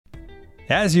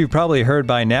As you've probably heard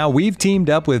by now, we've teamed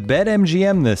up with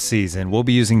BetMGM this season. We'll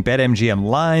be using BetMGM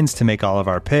lines to make all of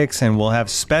our picks, and we'll have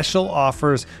special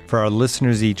offers for our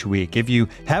listeners each week. If you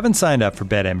haven't signed up for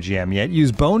BetMGM yet,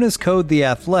 use bonus code The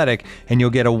Athletic, and you'll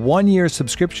get a 1-year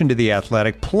subscription to The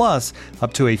Athletic, plus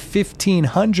up to a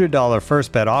 $1,500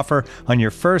 first bet offer on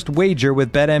your first wager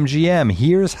with BetMGM.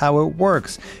 Here's how it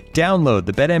works. Download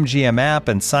the BetMGM app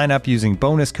and sign up using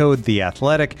bonus code The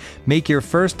Athletic. Make your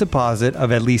first deposit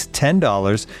of at least $10.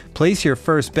 Place your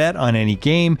first bet on any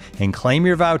game and claim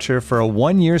your voucher for a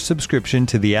 1-year subscription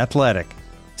to The Athletic.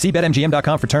 See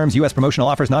BetMGM.com for terms. U.S. promotional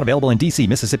offers not available in D.C.,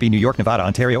 Mississippi, New York, Nevada,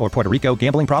 Ontario, or Puerto Rico.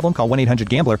 Gambling problem? Call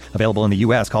 1-800-GAMBLER. Available in the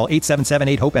U.S. Call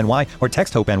 877-8-HOPE-NY or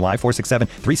text HOPE-NY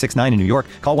 467-369 in New York.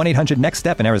 Call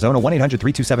 1-800-NEXT-STEP in Arizona.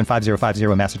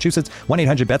 1-800-327-5050 in Massachusetts.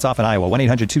 1-800-BETS-OFF in Iowa.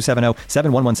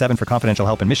 1-800-270-7117 for confidential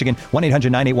help in Michigan.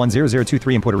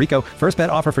 1-800-981-0023 in Puerto Rico. First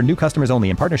bet offer for new customers only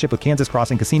in partnership with Kansas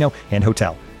Crossing Casino and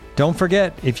Hotel. Don't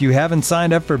forget, if you haven't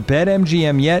signed up for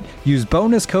BetMGM yet, use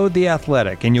bonus code The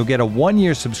Athletic, and you'll get a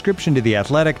 1-year subscription to The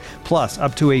Athletic, plus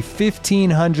up to a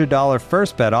 $1,500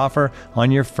 first bet offer on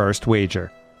your first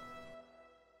wager.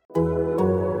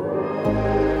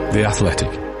 The Athletic.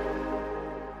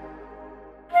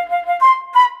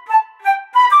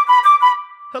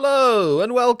 Hello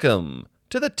and welcome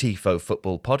to the Tifo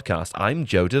Football Podcast. I'm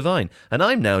Joe Devine, and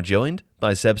I'm now joined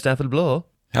by Seb Stafford-Bloor.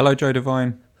 Hello, Joe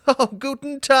Devine. Oh,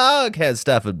 guten Tag, Herr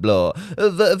Stafford-Bloor.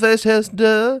 Was hast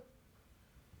du?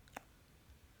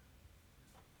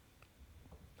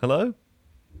 Hello?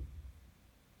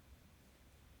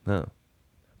 No.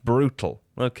 Brutal.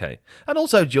 Okay. And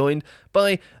also joined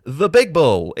by the Big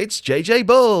Bull. It's JJ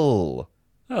Bull.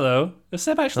 Hello. Is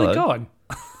Seb actually gone?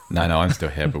 No, I'm still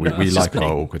here, but we like our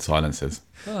awkward silences.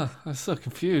 Oh, I was so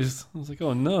confused. I was like,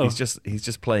 oh no. He's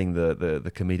just playing the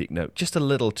comedic note just a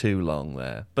little too long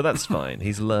there, but that's fine.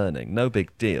 He's learning, no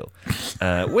big deal.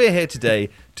 We're here today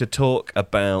to talk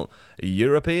about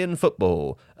European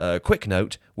football. Quick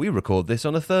note: we record this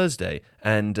on a Thursday,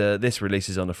 and this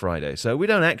releases on a Friday, so we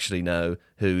don't actually know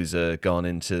who's gone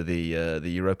into the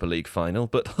Europa League final.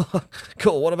 But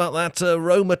cool. What about that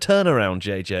Roma turnaround,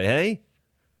 JJ? Hey.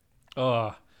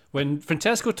 Oh. When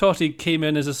Francesco Totti came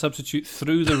in as a substitute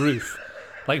through the roof,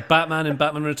 like Batman in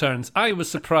Batman Returns, I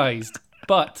was surprised,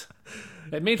 but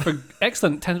it made for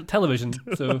excellent television.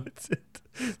 So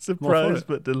surprised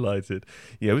but delighted.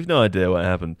 Yeah, we've no idea what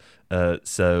happened,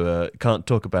 so can't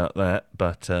talk about that.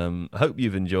 But I hope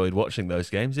you've enjoyed watching those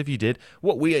games. If you did,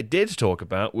 what we did talk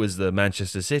about was the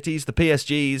Manchester Cities, the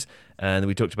PSGs, and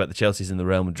we talked about the Chelseas and the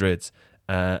Real Madrids.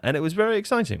 And it was very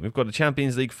exciting. We've got a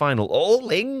Champions League final, all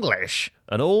English,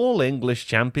 an all-English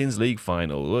Champions League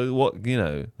final. What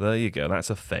there you go. That's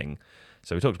a thing.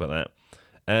 So we talked about that,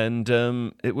 and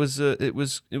it was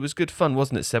good fun,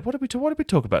 wasn't it, Seb? What did we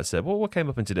talk about, Seb? What came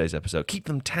up in today's episode? Keep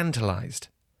them tantalised.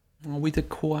 Well, we did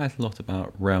quite a lot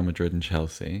about Real Madrid and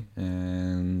Chelsea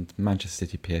and Manchester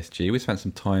City, PSG. We spent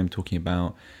some time talking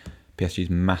about PSG's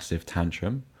massive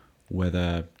tantrum,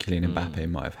 whether Kylian Mbappe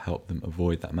might have helped them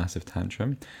avoid that massive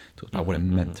tantrum. Talked about what it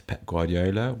meant to Pep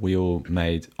Guardiola. We all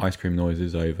made ice cream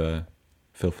noises over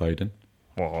Phil Foden.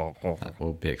 That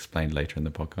will be explained later in the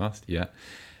podcast, yeah.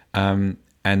 And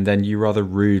then you rather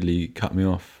rudely cut me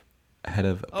off ahead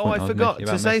of a point I forgot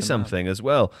to say something as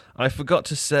well. I forgot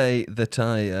to say that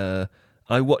I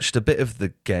watched a bit of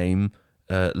the game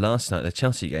last night, the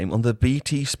Chelsea game, on the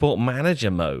BT Sport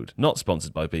Manager mode. Not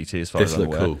sponsored by BT as far as I'm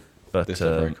aware. Cool. But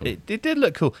cool. It did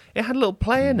look cool. It had little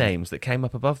player names that came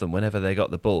up above them whenever they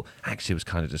got the ball. Actually, it was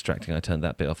kind of distracting. I turned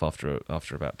that bit off after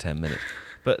about 10 minutes.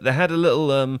 But they had a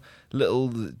little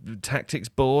tactics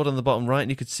board on the bottom right, and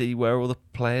you could see where all the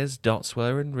players' dots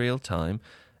were in real time.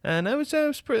 And it was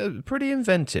pretty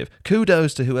inventive.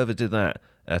 Kudos to whoever did that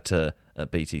at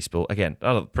BT Sport. Again,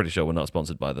 I'm pretty sure we're not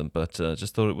sponsored by them, but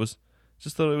just thought it was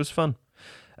fun.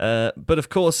 But of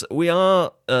course, we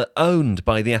are owned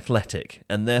by The Athletic,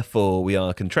 and therefore we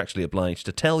are contractually obliged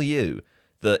to tell you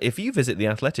that if you visit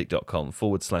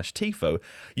theathletic.com/Tifo,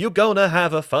 you're going to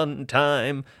have a fun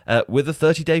time with a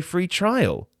 30-day free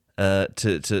trial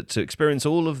to experience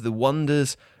all of the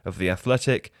wonders of The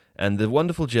Athletic and the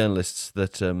wonderful journalists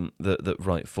that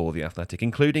write for The Athletic,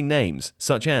 including names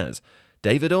such as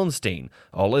David Ornstein,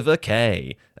 Oliver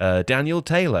Kay, Daniel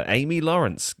Taylor, Amy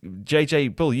Lawrence.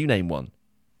 JJ Bull, you name one.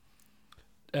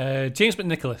 James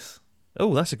McNicholas.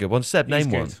 Oh, that's a good one. Seb,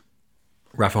 name one.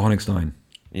 Rafa Honigstein.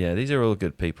 Yeah, these are all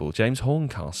good people. James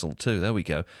Horncastle, too. There we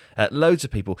go. Loads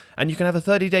of people. And you can have a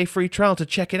 30-day free trial to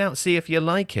check it out, see if you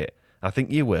like it. I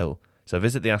think you will. So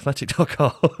visit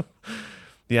theathletic.com.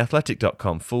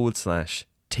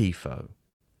 theathletic.com/Tifo.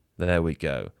 There we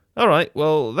go. All right,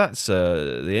 well, that's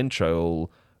the intro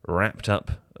all wrapped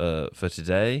up for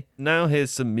today. Now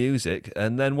here's some music,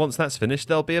 and then once that's finished,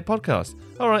 there'll be a podcast.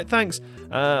 All right, thanks.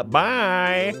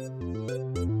 Bye.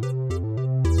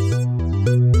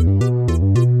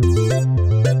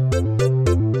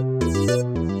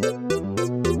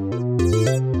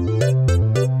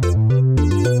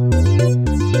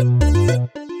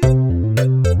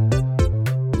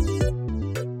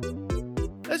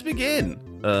 Let's begin.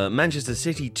 Manchester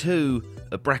City 2,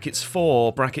 brackets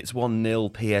 4, brackets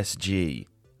 1-0 PSG.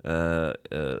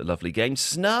 Lovely game.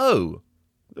 Snow.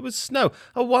 There was snow.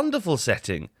 A wonderful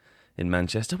setting in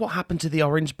Manchester. What happened to the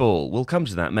orange ball? We'll come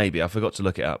to that, maybe. I forgot to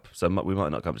look it up, so we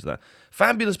might not come to that.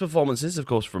 Fabulous performances, of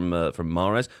course, from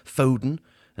Mahrez, Foden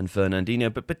and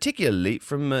Fernandinho, but particularly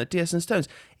from Diaz and Stones.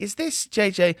 Is this,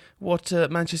 JJ, what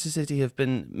Manchester City have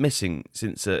been missing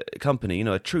since Company? You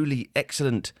know, a truly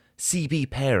excellent CB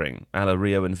pairing, a la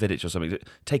Rio and Vidic or something.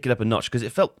 Take it up a notch, because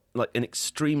it felt like an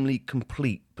extremely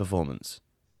complete performance.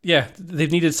 Yeah,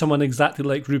 they've needed someone exactly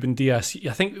like Ruben Diaz.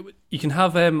 I think you can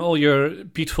have all your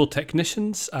beautiful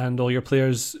technicians and all your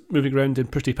players moving around in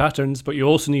pretty patterns, but you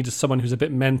also need someone who's a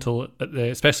bit mental,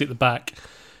 especially at the back,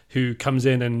 who comes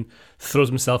in and throws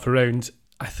himself around.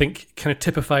 I think kind of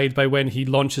typified by when he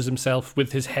launches himself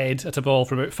with his head at a ball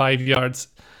from about 5 yards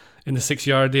in the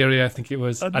 6-yard area, I think it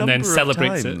was, and then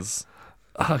celebrates it.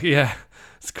 Oh, yeah,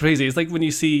 it's crazy. It's like when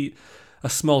you see a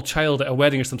small child at a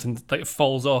wedding or something, like it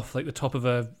falls off like the top of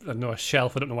a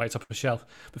shelf. I don't know why it's up a shelf,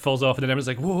 but falls off, and then everyone's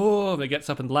like, whoa, and it gets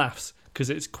up and laughs because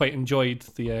it's quite enjoyed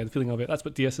the feeling of it. That's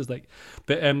what Diaz is like.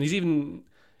 But it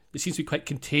seems to be quite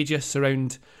contagious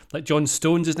around, like John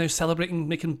Stones is now celebrating,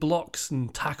 making blocks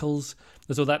and tackles,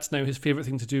 as though that's now his favourite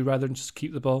thing to do rather than just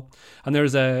keep the ball. And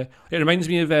it reminds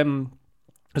me of,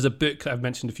 there's a book that I've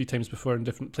mentioned a few times before in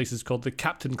different places called The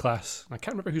Captain Class. I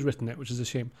can't remember who's written it, which is a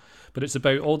shame. But it's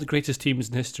about all the greatest teams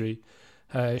in history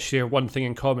share one thing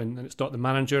in common, and it's not the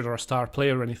manager or a star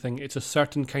player or anything. It's a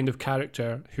certain kind of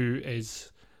character who is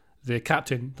the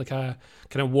captain, like a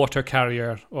kind of water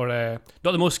carrier, or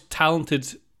not the most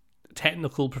talented,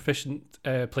 technical, proficient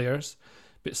players,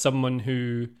 but someone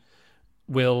who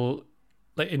will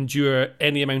like endure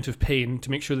any amount of pain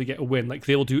to make sure they get a win. Like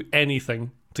they'll do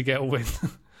anything to get a win.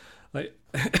 Like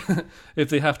if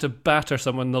they have to batter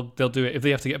someone, they'll do it. If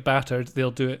they have to get battered,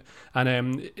 they'll do it.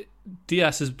 And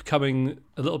Diaz is becoming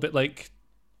a little bit like,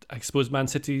 I suppose, Man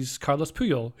City's Carlos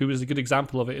Puyol, who was a good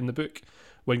example of it in the book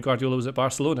when Guardiola was at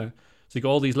Barcelona. So you got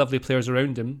all these lovely players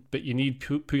around him, but you need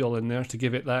Puyol in there to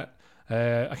give it that.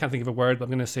 I can't think of a word, but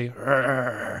I'm going to say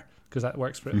because that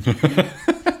works for it.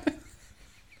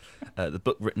 The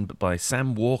book written by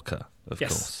Sam Walker, of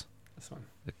course. This one.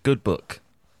 A good book.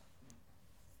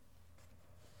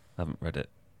 I haven't read it.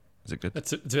 Is it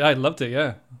good? I loved it.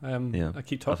 Yeah. Yeah. I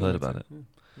keep talking. I've heard about it.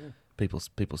 Yeah.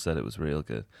 People said it was real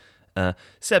good.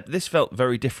 Seb, this felt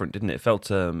very different, didn't it? It felt,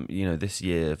 this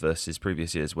year versus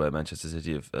previous years where Manchester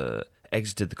City have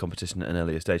exited the competition at an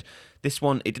earlier stage. This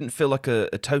one, it didn't feel like a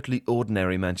totally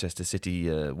ordinary Manchester City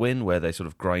win where they sort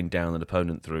of grind down an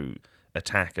opponent through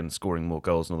attack and scoring more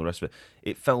goals and all the rest of it.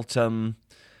 It felt, I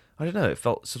don't know, it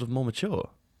felt sort of more mature.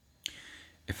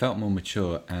 It felt more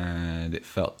mature, and it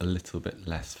felt a little bit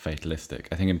less fatalistic.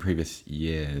 I think in previous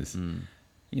years,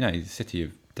 City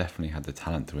have definitely had the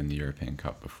talent to win the European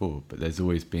Cup before, but there's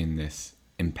always been this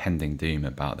impending doom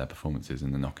about their performances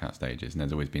in the knockout stages, and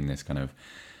there's always been this kind of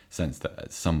sense that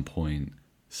at some point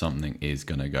something is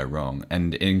going to go wrong,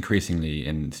 and increasingly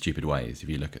in stupid ways. If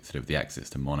you look at sort of the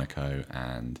exits to Monaco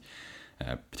and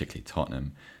particularly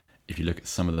Tottenham, if you look at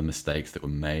some of the mistakes that were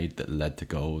made that led to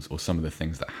goals, or some of the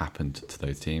things that happened to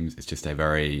those teams, it's just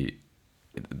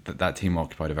that team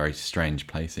occupied a very strange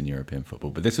place in European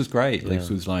football. But this was great. Yeah. This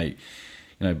was like,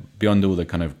 beyond all the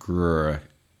kind of Greur,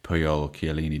 Puyol,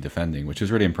 Chiellini defending, which was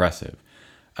really impressive.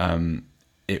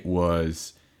 It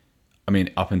was,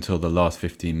 up until the last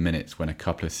 15 minutes when a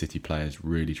couple of City players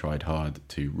really tried hard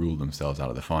to rule themselves out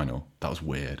of the final. That was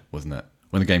weird, wasn't it?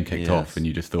 When the game kicked off and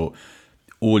you just thought,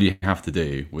 all you have to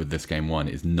do with this game one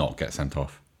is not get sent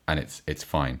off, and it's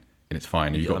fine. And it's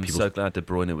fine. I'm so glad De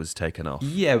Bruyne was taken off.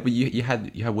 Yeah, but you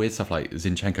had weird stuff like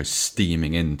Zinchenko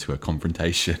steaming into a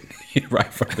confrontation right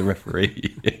in front of the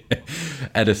referee.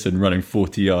 Ederson running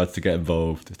 40 yards to get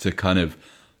involved, to kind of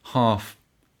half,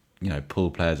 pull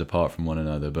players apart from one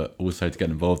another, but also to get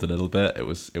involved a little bit. It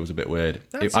was a bit weird.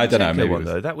 I don't know. Maybe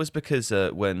though. That was because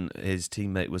when his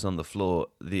teammate was on the floor,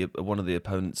 one of the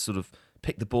opponents sort of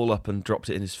picked the ball up and dropped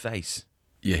it in his face.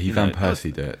 Yeah, Van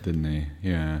Persie did it, didn't he?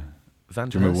 Yeah. Do you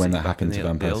remember when that happened to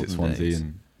Van Persie at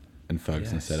Swansea and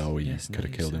Ferguson said, "Oh, we could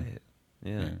have killed him"?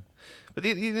 Yeah. But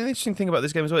the interesting thing about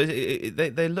this game as well is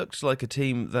they looked like a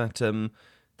team that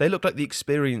they looked like the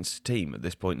experienced team at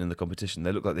this point in the competition.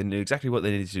 They looked like they knew exactly what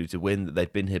they needed to do to win. That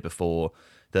they'd been here before.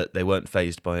 That they weren't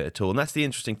fazed by it at all. And that's the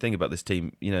interesting thing about this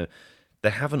team. You know, they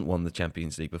haven't won the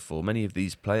Champions League before. Many of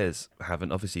these players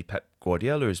haven't. Obviously, Pep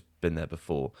Guardiola has been there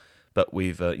before. But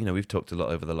we've talked a lot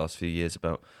over the last few years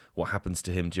about what happens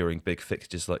to him during big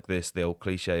fixtures like this. The old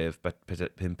cliche of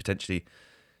him potentially,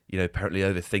 apparently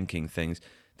overthinking things.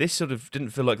 This sort of didn't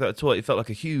feel like that at all. It felt like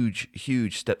a huge,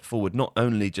 huge step forward, not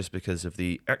only just because of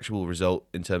the actual result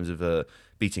in terms of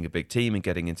beating a big team and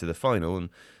getting into the final, and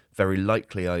very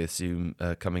likely, I assume,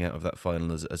 coming out of that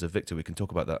final as a victor. We can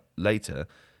talk about that later.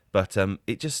 But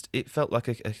it felt like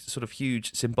a sort of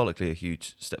symbolically a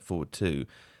huge step forward too.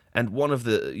 And one of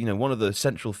the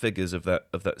central figures of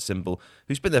that symbol,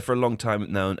 who's been there for a long time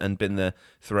now and been there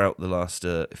throughout the last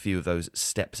few of those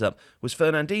steps up, was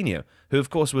Fernandinho, who of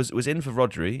course was in for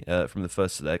Rodri from the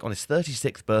first leg on his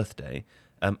 36th birthday.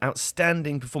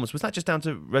 Outstanding performance. Was that just down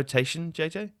to rotation,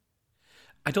 JJ?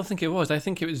 I don't think it was. I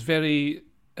think it was very.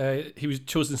 He was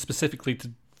chosen specifically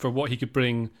for what he could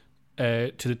bring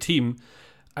to the team.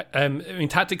 I mean,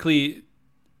 tactically,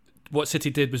 what City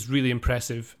did was really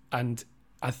impressive, and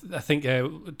I think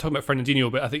talking about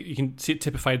Fernandinho, but I think you can see it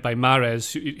typified by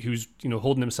Mahrez, who's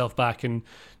holding himself back and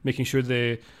making sure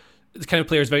the kind of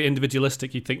player is very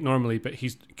individualistic. You'd think normally, but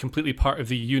he's completely part of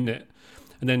the unit.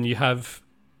 And then you have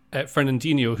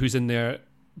Fernandinho, who's in there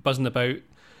buzzing about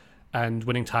and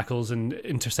winning tackles and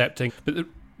intercepting. But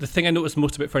the thing I noticed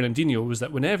most about Fernandinho was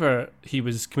that whenever he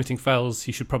was committing fouls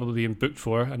he should probably be booked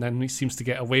for, and then he seems to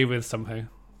get away with somehow.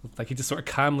 Like he just sort of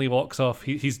calmly walks off.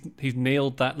 He's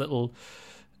nailed that little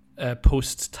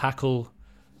post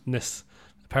tackle-ness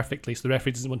perfectly, so the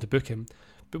referee doesn't want to book him.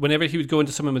 But whenever he would go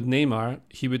into someone with Neymar,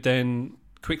 he would then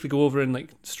quickly go over and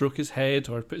stroke his head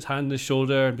or put his hand on his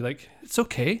shoulder and be like, "It's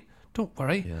okay, don't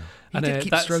worry." Yeah. He did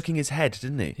keep stroking his head,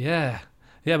 didn't he? Yeah,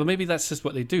 but maybe that's just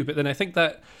what they do. But then I think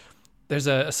that there's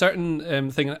a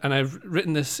certain thing, and I've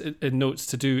written this in notes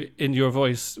to do in your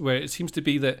voice, where it seems to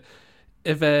be that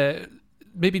if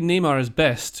maybe Neymar is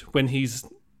best when he's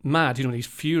mad, when he's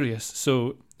furious.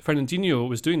 So Fernandinho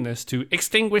was doing this to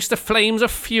extinguish the flames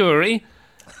of fury,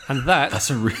 and that's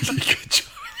a really good job.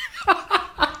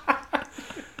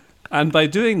 And by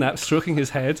doing that, stroking his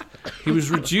head, he was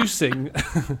reducing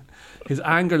his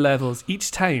anger levels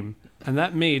each time, and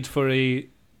that made for a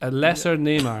lesser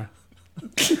Neymar.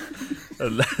 a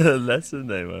lesser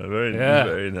Neymar.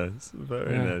 Very nice.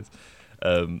 Very nice.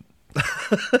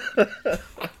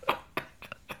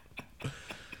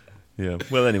 Yeah.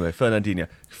 Well, anyway, Fernandinho,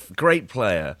 great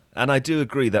player, and I do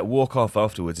agree that walk off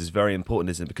afterwards is very important,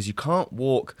 isn't it? Because you can't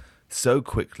walk so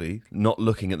quickly, not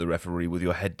looking at the referee with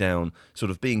your head down,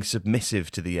 sort of being submissive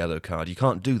to the yellow card. You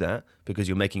can't do that because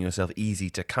you're making yourself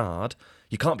easy to card.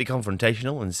 You can't be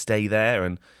confrontational and stay there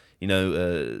and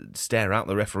stare out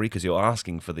the referee because you're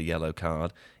asking for the yellow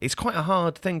card. It's quite a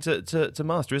hard thing to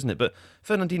master, isn't it? But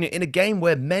Fernandinho, in a game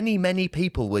where many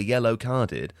people were yellow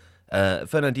carded.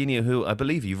 Fernandinho, who I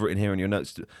believe you've written here in your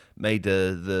notes, made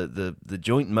the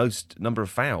joint most number of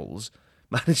fouls,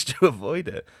 managed to avoid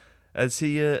it, as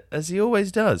he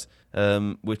always does,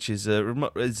 which is a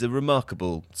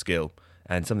remarkable skill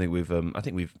and something I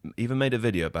think we've even made a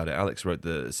video about it. Alex wrote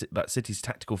about City's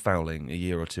tactical fouling a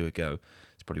year or two ago.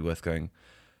 It's probably worth having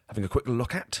a quick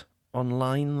look at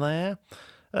online there.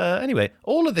 Anyway,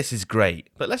 all of this is great,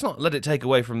 but let's not let it take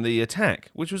away from the attack,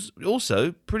 which was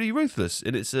also pretty ruthless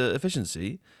in its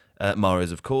efficiency.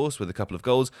 Mahrez, of course, with a couple of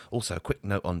goals. Also, a quick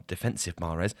note on defensive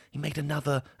Mahrez. He made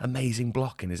another amazing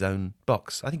block in his own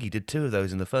box. I think he did 2 of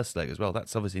those in the first leg as well.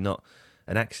 That's obviously not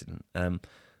an accident.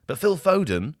 But Phil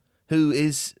Foden, who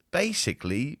is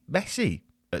basically Messi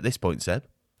at this point, Seb.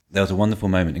 There was a wonderful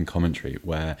moment in commentary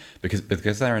where,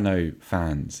 because there are no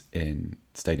fans in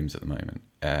stadiums at the moment,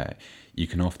 you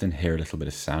can often hear a little bit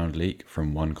of sound leak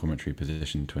from one commentary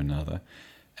position to another.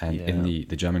 And in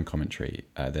the German commentary,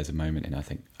 there's a moment in, I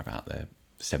think, about the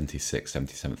 76th,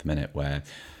 77th minute where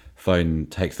Foden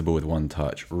takes the ball with one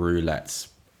touch, roulettes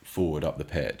forward up the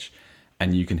pitch,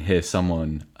 and you can hear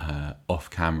someone off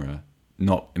camera,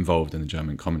 not involved in the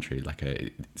German commentary,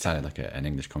 it sounded like an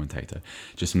English commentator,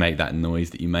 just make that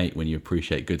noise that you make when you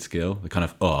appreciate good skill, the kind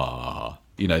of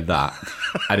that,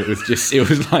 and it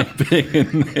was like being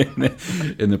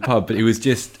in the pub, but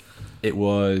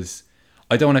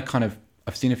I don't want to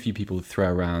I've seen a few people throw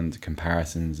around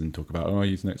comparisons and talk about,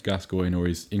 he's next Gascoigne or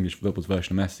he's English football's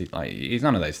version of Messi. He's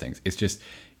none of those things.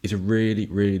 He's a really,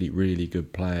 really, really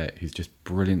good player who's just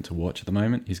brilliant to watch at the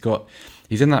moment. He's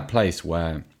in that place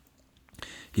where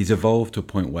he's evolved to a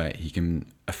point where he can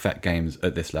affect games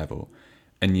at this level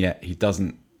and yet he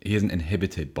isn't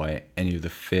inhibited by any of the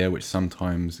fear which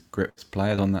sometimes grips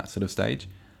players on that sort of stage.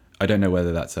 I don't know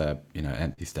whether that's a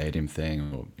empty stadium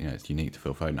thing or it's unique to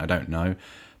Phil Foden. I don't know,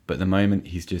 but at the moment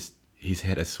he's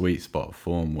hit a sweet spot of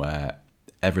form where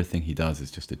everything he does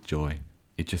is just a joy.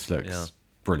 It just looks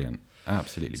brilliant,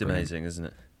 absolutely. It's brilliant. amazing, isn't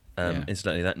it?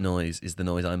 Incidentally, that noise is the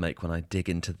noise I make when I dig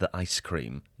into the ice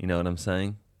cream. You know what I'm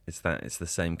saying? It's the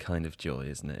same kind of joy,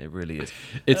 isn't it? It really is.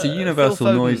 It's a universal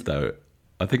Phil Foden, noise, though.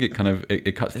 I think it kind of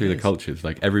it cuts through the cultures.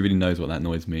 Like everybody knows what that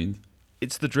noise means.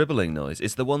 It's the dribbling noise.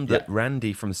 It's the one that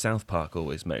Randy from South Park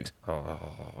always makes.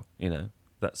 Oh,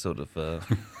 that sort of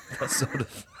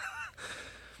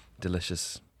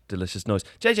delicious noise.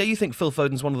 JJ, you think Phil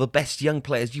Foden's one of the best young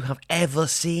players you have ever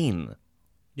seen?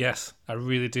 Yes, I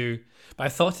really do. But I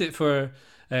thought it for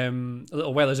a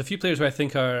little while. There's a few players who I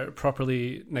think are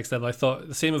properly next level. I thought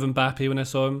the same of Mbappe when I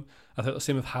saw him. I thought the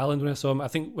same of Haaland when I saw him. I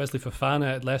think Wesley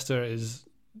Fofana at Leicester is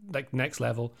like next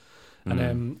level.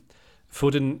 And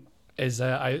Foden is,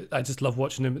 I just love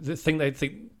watching him. The thing that I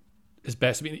think is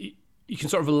best, I mean, you can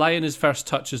sort of rely on his first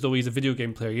touch as though he's a video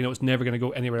game player. It's never going to go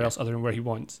anywhere else other than where he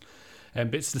wants.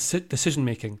 But it's the decision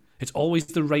making. It's always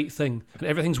the right thing, and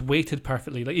everything's weighted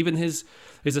perfectly. Like even his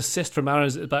assist from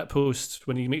Mahrez at the back post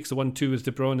when he makes the 1-2 with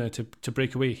De Bruyne to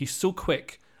break away. He's so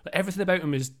quick. Like everything about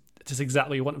him is just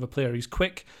exactly what you want of a player. He's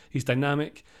quick. He's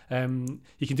dynamic.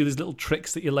 He can do these little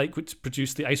tricks that you like, which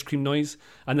produce the ice cream noise,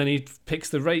 and then he picks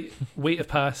the right weight of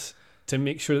pass to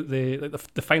make sure that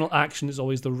the final action is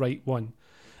always the right one.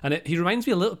 And he reminds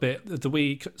me a little bit of the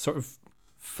way he sort of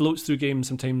floats through games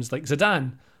sometimes, like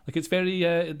Zidane. Like it's very,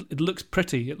 it looks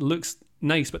pretty, it looks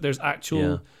nice, but there's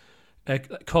actual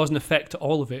cause and effect to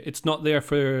all of it. It's not there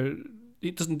for,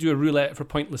 it doesn't do a roulette for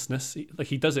pointlessness.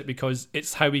 He does it because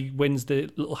it's how he wins the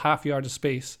little half yard of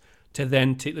space to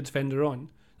then take the defender on.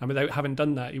 And without having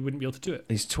done that, he wouldn't be able to do it.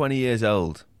 He's 20 years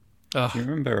old. Do you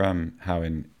remember how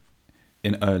in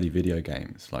early video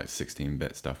games, like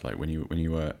 16-bit stuff, like when you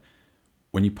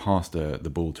passed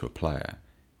the ball to a player,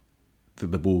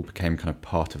 the ball became kind of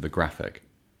part of the graphic.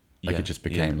 Like it just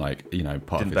became part of his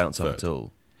foot. Didn't bounce up at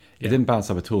all. It didn't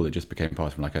bounce up at all. It just became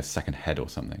part of like a second head or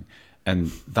something.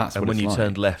 And that's and what when it's you like.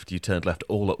 you turned left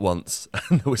all at once,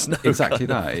 and there was no exactly kind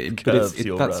that. of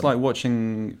But that's like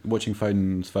watching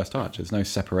Foden's first touch. There's no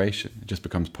separation. It just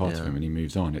becomes part of him, and he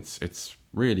moves on. It's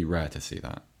really rare to see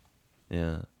that.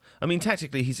 Yeah. I mean,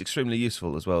 tactically, he's extremely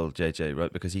useful as well, JJ,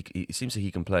 right? Because he seems that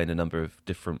he can play in a number of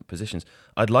different positions.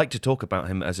 I'd like to talk about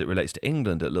him as it relates to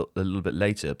England a little bit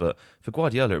later, but for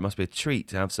Guardiola, it must be a treat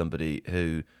to have somebody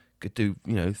who could do,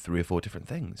 3 or 4 different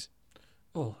things.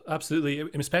 Oh, absolutely.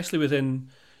 Especially within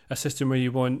a system where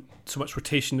you want so much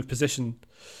rotation of positions,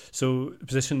 I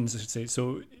should say.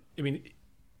 So, I mean,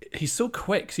 he's so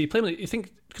quick. So you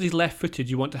think because he's left-footed,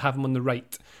 you want to have him on the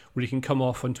right, where he can come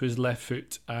off onto his left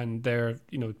foot and there,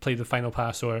 play the final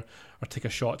pass or take a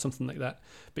shot, something like that.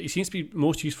 But he seems to be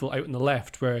most useful out on the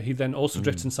left, where he then also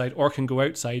drifts inside or can go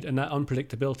outside, and that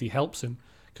unpredictability helps him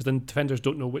because then defenders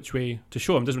don't know which way to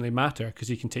show him. It doesn't really matter because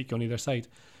he can take you on either side.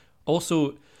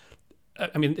 Also,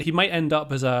 I mean, he might end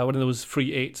up as one of those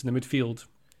free eights in the midfield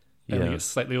when he gets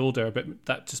slightly older, but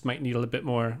that just might need a little bit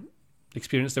more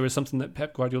experience. There was something that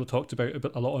Pep Guardiola talked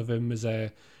about a lot of him is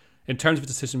in terms of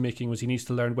decision making was he needs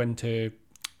to learn when to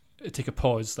take a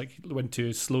pause, like when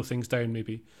to slow things down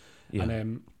maybe.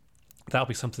 And that'll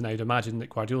be something I'd imagine that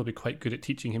Guardiola will be quite good at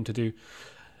teaching him to do.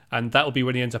 And that'll be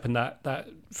when he ends up in that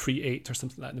free 8 or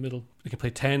something like that in the middle. He can play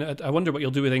 10. I wonder what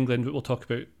he'll do with England, but we'll talk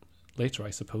about later, I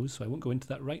suppose, so I won't go into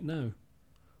that right now.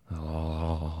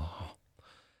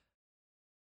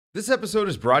 This episode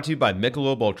is brought to you by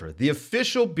Michelob Ultra, the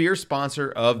official beer sponsor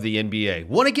of the NBA.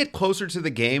 Want to get closer to the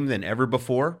game than ever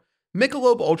before?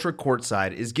 Michelob Ultra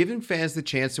Courtside is giving fans the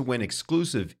chance to win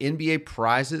exclusive NBA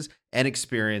prizes and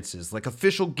experiences like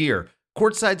official gear,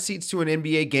 courtside seats to an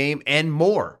NBA game, and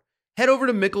more. Head over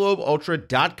to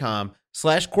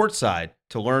MichelobUltra.com/courtside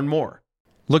to learn more.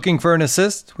 Looking for an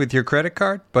assist with your credit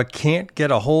card, but can't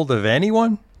get a hold of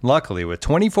anyone? Luckily, with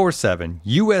 24/7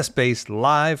 US-based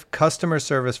live customer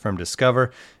service from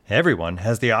Discover, everyone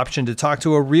has the option to talk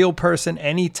to a real person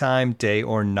anytime, day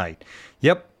or night.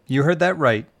 Yep, you heard that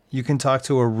right. You can talk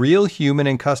to a real human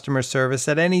in customer service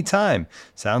at any time.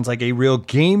 Sounds like a real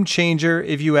game changer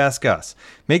if you ask us.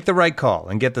 Make the right call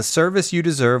and get the service you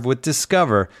deserve with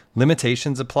Discover.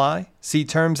 Limitations apply. See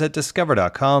terms at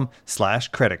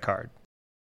discover.com/creditcard.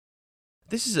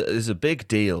 This is a big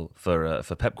deal for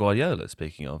Pep Guardiola,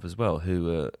 speaking of, as well,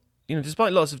 who,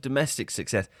 despite lots of domestic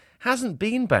success, hasn't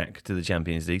been back to the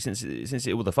Champions League since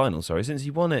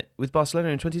he won it with Barcelona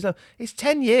in 2012. It's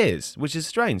 10 years, which is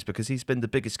strange because he's been the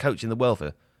biggest coach in the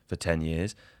world for for 10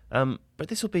 years. But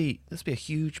this will be a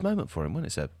huge moment for him, won't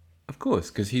it, Seb? Of course,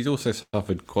 because he's also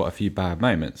suffered quite a few bad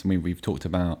moments. I mean, we've talked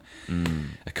about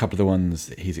a couple of the ones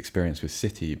that he's experienced with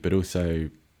City, but also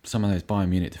some of those Bayern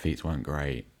Munich defeats weren't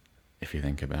great, if you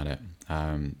think about it.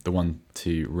 The one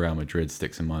to Real Madrid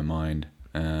sticks in my mind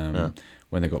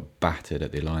when they got battered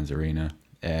at the Allianz Arena.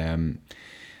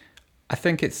 I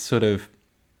think it's sort of,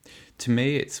 to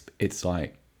me, it's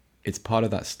like, it's part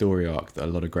of that story arc that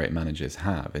a lot of great managers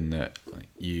have, in that like,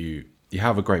 you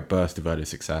have a great burst of early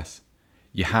success.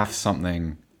 You have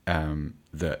something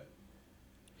that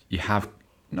you have,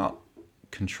 not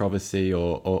controversy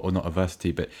or not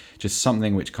adversity, but just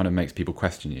something which kind of makes people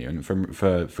question you. And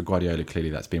for Guardiola,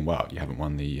 clearly that's been, well, you haven't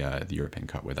won the European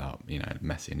Cup without, you know,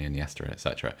 Messi and Iniesta,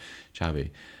 etc., Xavi.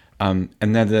 And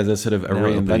then there's a sort of a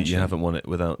reinvention. You haven't won it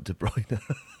without De Bruyne.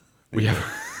 We have.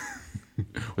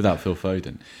 Without Phil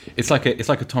Foden. It's like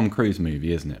a Tom Cruise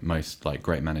movie, isn't it? Most like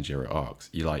great managerial arcs.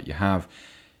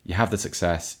 You have the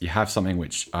success, you have something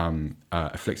which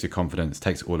afflicts your confidence,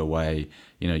 takes it all away,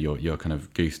 you know, your kind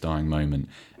of goose dying moment,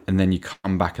 and then you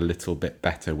come back a little bit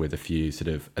better with a few sort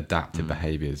of adaptive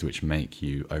behaviours which make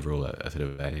you overall a sort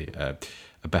of a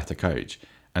better coach.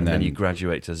 And then you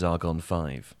graduate to Zargon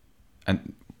 5.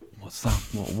 And what's that?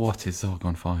 What is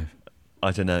Zargon 5?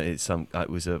 I don't know.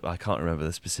 I can't remember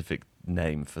the specific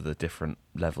name for the different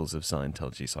levels of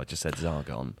Scientology, so I just said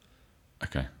Zargon.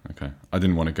 Okay. I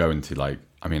didn't want to go into like.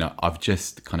 I mean, I've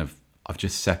just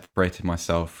separated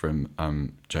myself from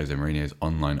Jose Mourinho's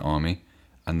online army,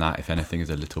 and that, if anything, is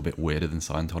a little bit weirder than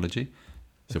Scientology.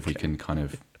 So if we can kind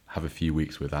of have a few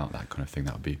weeks without that kind of thing,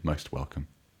 that would be most welcome.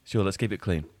 Sure, let's keep it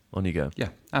clean. On you go. Yeah,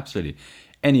 absolutely.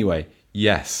 Anyway,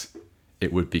 yes,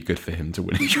 it would be good for him to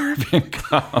win a European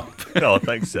Cup. Oh,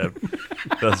 thanks, Seb.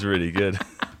 That's really good.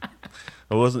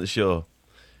 I wasn't sure.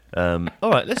 All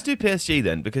right, let's do PSG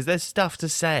then, because there's stuff to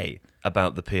say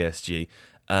about the PSG.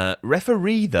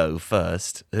 Referee, though,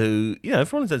 first, who, you know,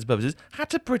 for all intents and purposes,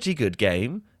 had a pretty good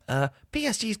game.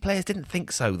 PSG's players didn't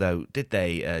think so, though, did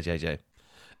they, JJ?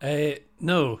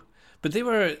 No, but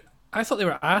I thought they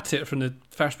were at it from the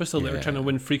first whistle. They were trying to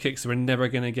win free kicks they were never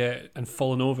going to get and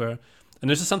falling over. And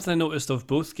there's just something I noticed of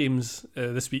both games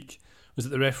this week, was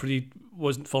that the referee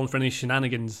wasn't falling for any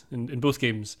shenanigans in both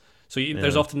games. So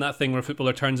there's often that thing where a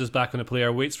footballer turns his back on a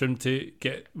player, waits for him to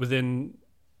get within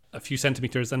a few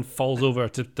centimetres and falls over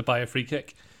to buy a free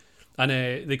kick. And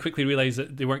they quickly realised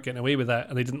that they weren't getting away with that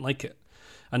and they didn't like it.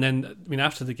 And then, I mean,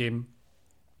 after the game,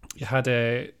 you had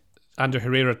Ander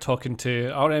Herrera talking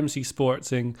to RMC Sport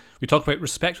saying, we talk about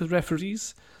respect with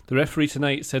referees. The referee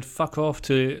tonight said fuck off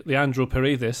to Leandro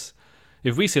Paredes.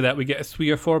 If we say that, we get a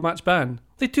 3 or 4 match ban.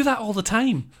 They do that all the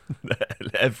time.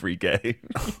 Every game.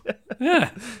 Yeah,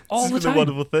 all the time. The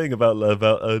wonderful thing about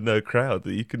no crowd,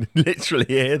 that you can literally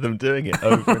hear them doing it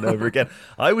over and over again.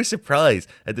 I was surprised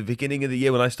at the beginning of the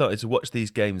year when I started to watch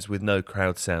these games with no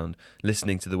crowd sound,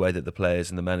 listening to the way that the players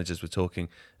and the managers were talking,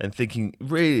 and thinking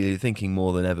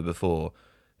more than ever before,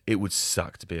 it would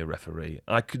suck to be a referee.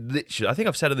 I think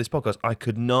I've said on this podcast, I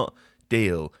could not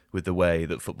deal with the way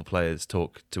that football players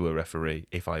talk to a referee.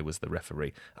 If I was the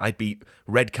referee, I'd be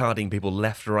red carding people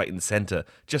left, right and centre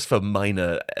just for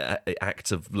minor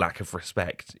acts of lack of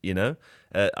respect, you know.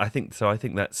 I think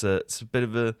that's it's a bit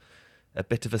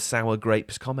of a sour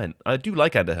grapes comment. I do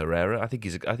like Ander Herrera. I think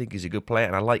he's a good player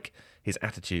and I like his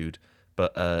attitude,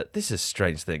 but this is a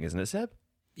strange thing, isn't it, Seb?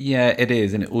 Yeah, it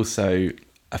is. And it also,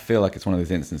 I feel like it's one of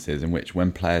those instances in which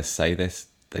when players say this,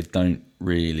 they don't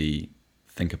really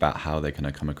think about how they're going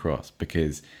to come across,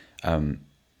 because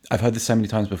I've heard this so many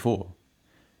times before.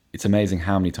 It's amazing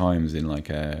how many times in like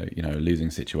a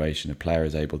losing situation, a player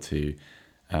is able to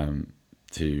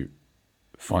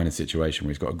find a situation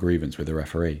where he's got a grievance with a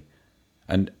referee.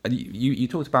 And you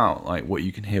talked about like what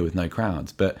you can hear with no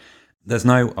crowds, but there's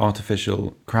no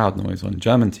artificial crowd noise on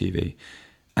German TV,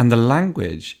 and the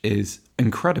language is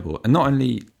incredible, and not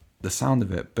only the sound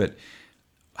of it, but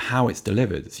how it's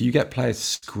delivered. So you get players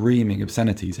screaming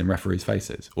obscenities in referees'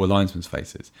 faces or linesmen's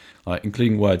faces, like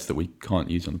including words that we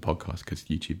can't use on the podcast because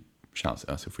YouTube shouts at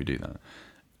us if we do that.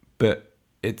 But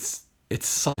it's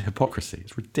such hypocrisy.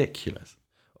 It's ridiculous.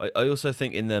 I also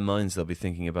think in their minds they'll be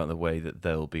thinking about the way that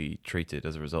they'll be treated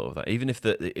as a result of that. Even if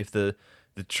the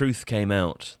truth came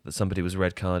out that somebody was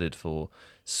red carded for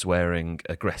swearing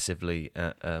aggressively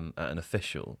at an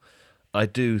official, I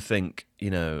do think,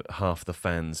 half the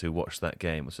fans who watched that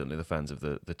game, or certainly the fans of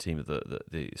the team of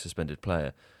the suspended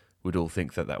player, would all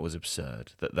think that was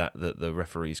absurd, that the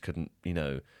referees couldn't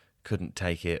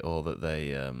take it, or that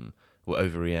they were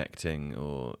overreacting,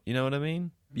 or you know what I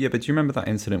mean? Yeah, but do you remember that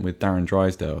incident with Darren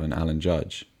Drysdale and Alan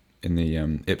Judge in the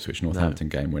Ipswich Northampton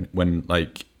game when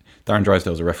like Darren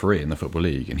Drysdale's a referee in the Football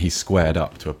League, and he squared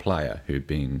up to a player who'd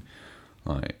been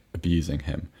like abusing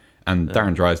him. And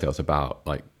Darren Drysdale's about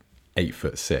like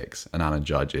 8'6", and Alan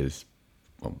Judge is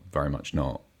very much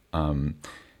not.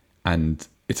 And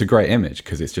it's a great image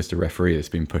because it's just a referee that's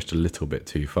been pushed a little bit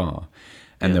too far.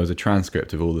 And there was a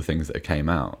transcript of all the things that came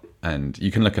out, and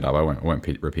you can look it up. I won't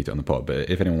repeat it on the pod, but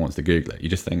if anyone wants to Google it, you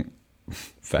just think,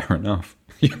 fair enough.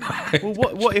 Well,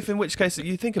 what if, in which case,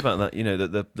 you think about that,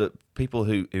 that the people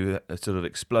who sort of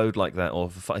explode like that,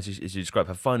 or as you describe,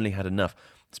 have finally had enough.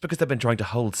 It's because they've been trying to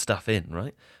hold stuff in,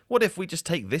 right? What if we just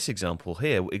take this example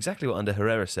here, exactly what Ander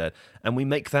Herrera said, and we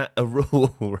make that a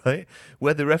rule, right?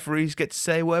 Where the referees get to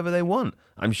say whatever they want.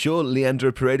 I'm sure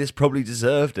Leandro Paredes probably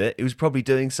deserved it. He was probably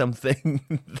doing something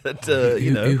that,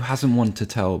 Who hasn't wanted to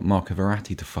tell Marco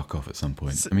Verratti to fuck off at some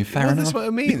point? I mean, fair enough. That's what I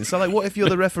mean. So, like, what if you're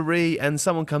the referee and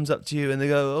someone comes up to you and they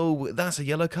go, "Oh, that's a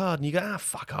yellow card," and you go,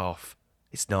 "Fuck off.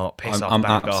 It's not. Piss off, I'm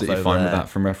back off absolutely over fine there." with that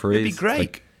from referees. It'd be great.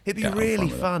 Like, It'd be yeah, I'm really fine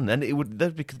with fun, and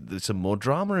there'd be some more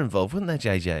drama involved, wouldn't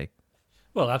there, JJ?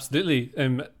 Well, absolutely.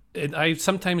 I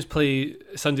sometimes play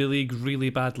Sunday League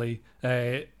really badly,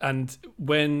 and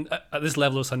when at this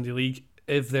level of Sunday League,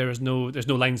 if there's no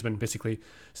linesman basically,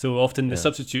 so often the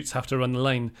substitutes have to run the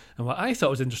line. And what I thought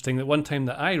was interesting, that one time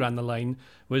that I ran the line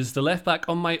was the left back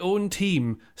on my own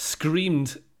team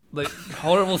screamed like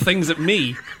horrible things at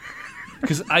me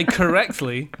because I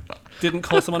correctly didn't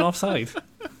call someone offside.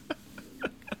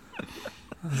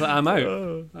 I was like, I'm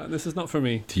out. This is not for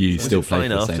me. Do you still play for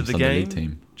the after same the Sunday game? League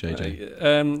team,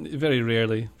 JJ? Very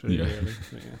rarely. Yeah.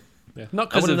 Yeah. Not I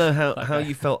because want to of know that how guy.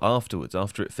 you felt afterwards,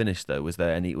 after it finished. Though, was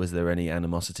there any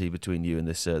animosity between you and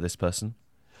this person?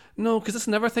 No, because that's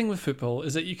another thing with football,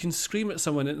 is that you can scream at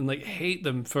someone and like hate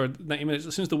them for 90 minutes.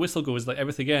 As soon as the whistle goes, like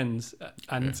everything ends,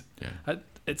 and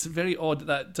it's very odd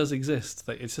that does exist.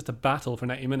 Like it's just a battle for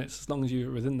 90 minutes as long as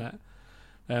you're within that.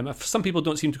 Some people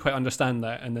don't seem to quite understand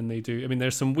that, and then they do. I mean,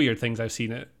 there's some weird things I've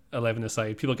seen at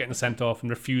 11-a-side. People getting sent off and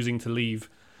refusing to leave,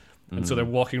 and so they're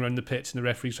walking around the pitch, and the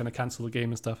referee's trying to cancel the game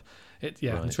and stuff.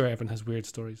 I'm sure everyone has weird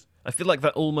stories. I feel like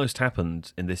that almost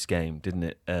happened in this game, didn't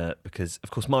it? Because,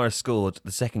 of course, Mahrez scored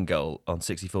the second goal on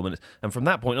 64 minutes. And from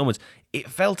that point onwards, it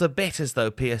felt a bit as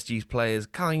though PSG's players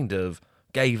kind of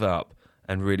gave up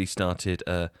and really started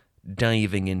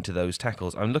diving into those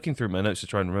tackles. I'm looking through my notes to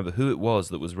try and remember who it was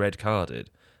that was red-carded.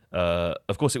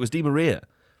 Of course, it was Di Maria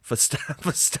for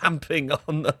stamping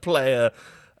on the player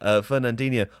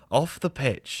Fernandinho off the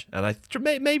pitch. And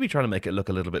maybe trying to make it look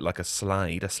a little bit like a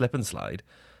slip and slide.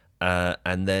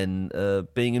 And then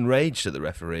being enraged at the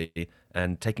referee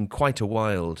and taking quite a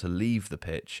while to leave the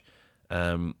pitch.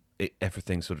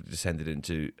 Everything sort of descended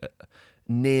into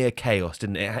near chaos,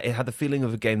 didn't it? It had the feeling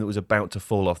of a game that was about to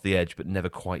fall off the edge but never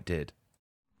quite did.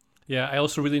 Yeah, I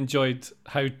also really enjoyed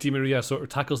how Di Maria sort of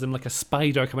tackles him like a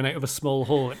spider coming out of a small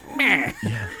hole. Like, meh!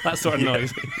 That sort of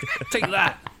noise. Take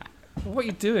that! What are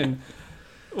you doing?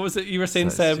 What was it you were saying,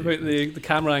 Seb, about the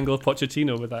camera angle of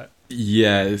Pochettino with that?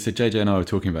 Yeah, so JJ and I were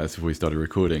talking about this before we started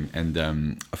recording, and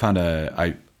I found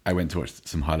I went to watch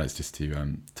some highlights just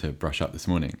to brush up this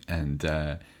morning, and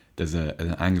there's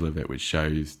an angle of it which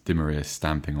shows Di Maria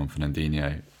stamping on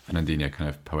Fernandinho kind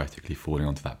of poetically falling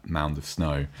onto that mound of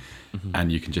snow,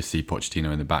 and you can just see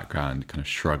Pochettino in the background kind of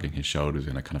shrugging his shoulders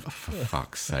in a kind of for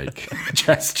fuck's sake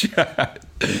gesture.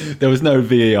 There was no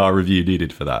VAR review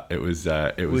needed for that. It was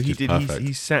perfect.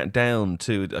 He sat down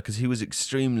too because he was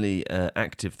extremely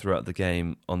active throughout the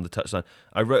game on the touchline.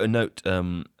 I wrote a note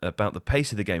about the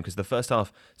pace of the game because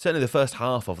certainly the first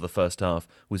half of the first half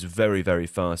was very, very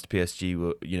fast. PSG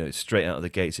were straight out of the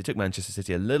gates. It took Manchester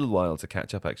City a little while to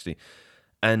catch up actually.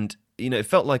 And it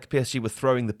felt like PSG were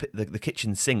throwing the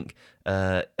kitchen sink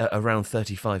around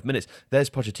 35 minutes.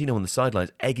 There's Pochettino on the sidelines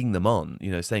egging them on,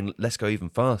 saying let's go even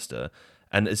faster.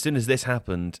 And as soon as this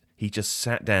happened, he just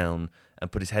sat down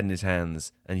and put his head in his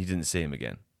hands, and you didn't see him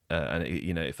again. And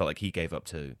it felt like he gave up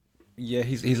too. Yeah,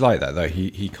 he's like that though.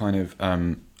 He kind of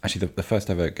actually the first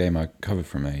ever game I covered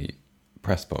from a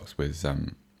press box was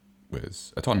a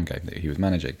Tottenham game that he was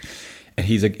managing, and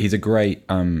he's a great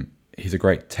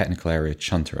technical area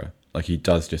chunterer. Like he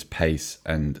does just pace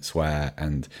and swear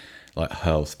and like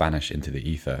hurl Spanish into the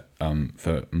ether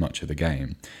for much of the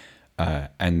game.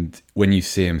 And when you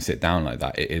see him sit down like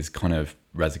that, it is kind of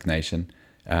resignation.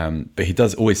 But he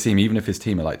does always seem, even if his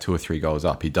team are like 2 or 3 goals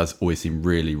up, he does always seem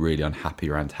really, really unhappy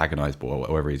or antagonised by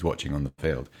whoever he's watching on the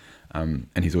field. And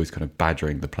he's always kind of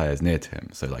badgering the players near to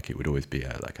him. So like it would always be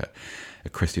a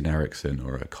Christian Eriksen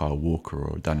or a Kyle Walker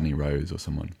or Danny Rose or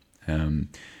someone.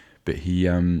 But he,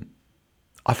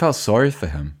 I felt sorry for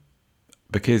him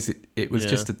because it was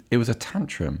just it was a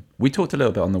tantrum. We talked a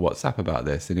little bit on the WhatsApp about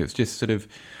this, and it was just sort of,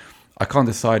 I can't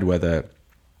decide whether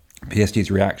PSG's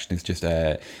reaction is just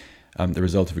the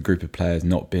result of a group of players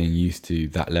not being used to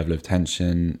that level of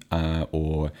tension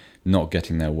or not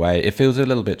getting their way. It feels a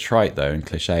little bit trite though and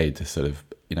cliched to sort of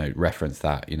reference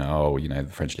that the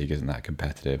French league isn't that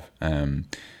competitive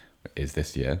is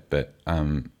this year, but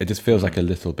it just feels like a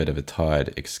little bit of a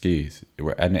tired excuse.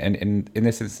 And in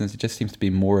this instance, it just seems to be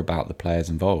more about the players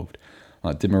involved.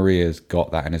 Like Di Maria's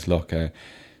got that in his locker.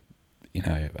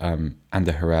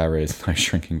 Ander Herrera is no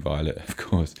shrinking violet, of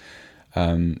course.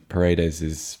 Paredes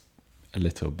is a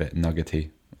little bit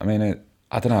nuggety. I mean,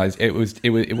 I don't know.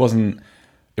 It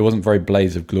wasn't very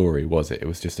blaze of glory, was it? It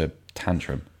was just a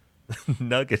tantrum.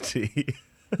 Nuggety.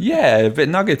 Yeah, a bit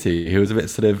nuggety. He was a bit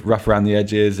sort of rough around the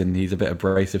edges, and he's a bit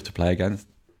abrasive to play against.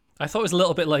 I thought it was a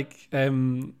little bit like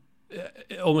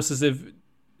almost as if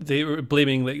they were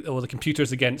blaming the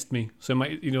computer's against me. So it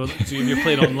might, so if you're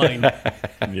playing online,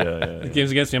 the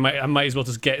game's against me. I might as well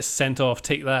just get sent off.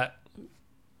 Take that,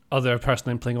 other person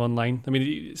I'm playing online. I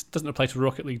mean, it doesn't apply to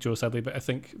Rocket League, Joe, sadly, but I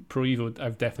think Pro Evo,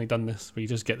 I've definitely done this, where you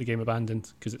just get the game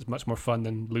abandoned because it's much more fun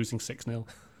than losing 6-0.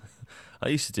 I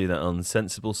used to do that on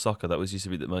Sensible Soccer. That used to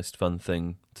be the most fun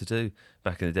thing to do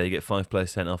back in the day. You get 5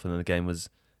 players sent off, and then the game was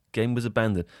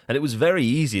abandoned. And it was very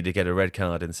easy to get a red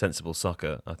card in Sensible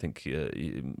Soccer. I think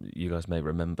you guys may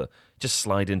remember. Just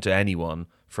slide into anyone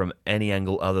from any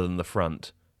angle other than the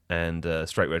front, and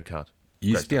straight red card.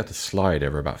 You used to be able to slide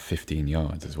over about 15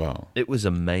 yards as well. It was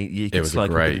amazing. You could slide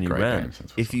quicker than you ran.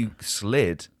 If you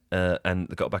slid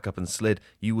and got back up and slid,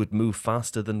 you would move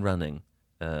faster than running,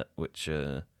 which...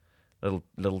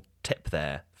 Little tip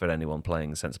there for anyone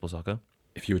playing Sensible Soccer.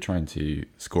 If you were trying to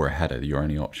score a header, your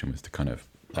only option was to kind of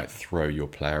throw your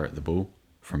player at the ball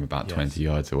from about 20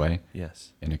 yards away.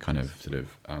 Yes. In a kind of sort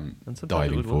of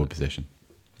diving forward position.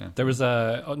 Yeah. There was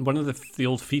on one of the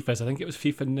old FIFAs, I think it was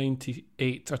FIFA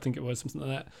 98, I think it was, something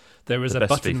like that. There was the a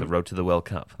best button. FIFA Road to the World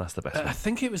Cup. That's the best one. I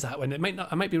think it was that one.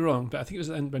 I might be wrong, but I think it was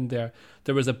when there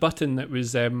was a button that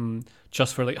was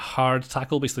just for hard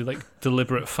tackle, basically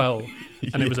deliberate foul,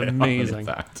 and it was amazing.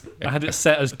 I had it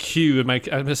set as Q, and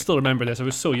I still remember this. I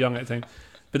was so young at the time.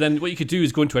 But then what you could do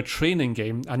is go into a training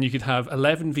game, and you could have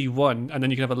 11v1, and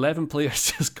then you could have 11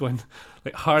 players just going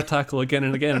hard tackle again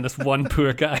and again, and this one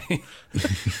poor guy.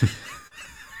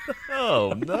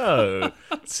 Oh no!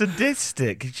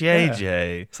 Sadistic JJ. Yeah.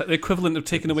 It's like the equivalent of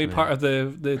taking away part of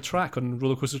the track on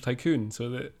Roller Coaster Tycoon, so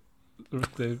that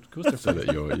the coaster. So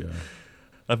that you're. I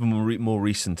have a more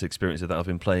recent experience of that. I've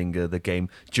been playing the game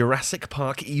Jurassic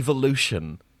Park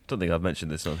Evolution. Don't think I've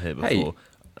mentioned this on here before.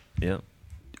 Hey. Yeah.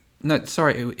 No,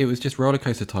 sorry, it was just Roller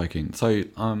Coaster Tycoon. So,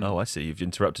 oh, I see. You've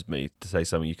interrupted me to say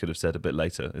something you could have said a bit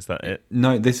later. Is that it?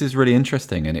 No, this is really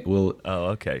interesting, and it will. Oh,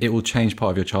 okay. It will change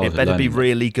part of your childhood. It better be learning.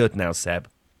 really good now, Seb.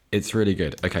 It's really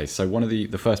good. Okay, so one of the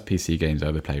first PC games I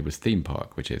ever played was Theme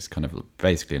Park, which is kind of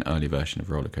basically an early version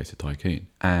of Roller Coaster Tycoon.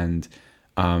 And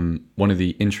one of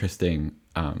the interesting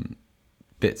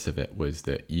bits of it was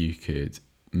that you could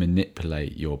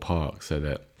manipulate your park so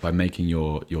that by making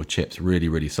your chips really,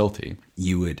 really salty,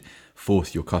 you would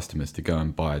force your customers to go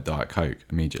and buy a Diet Coke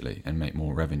immediately and make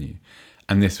more revenue.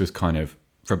 And this was kind of,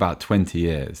 for about 20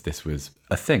 years, this was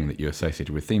a thing that you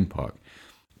associated with Theme Park.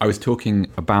 I was talking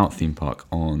about Theme Park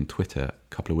on Twitter a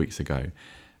couple of weeks ago,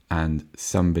 and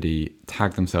somebody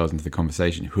tagged themselves into the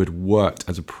conversation who had worked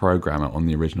as a programmer on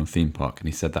the original Theme Park, and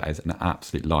he said that is an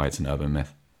absolute lie, it's an urban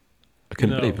myth. I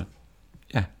couldn't believe it.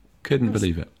 Yeah, couldn't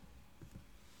believe it.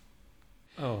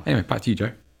 Oh. Anyway, back to you,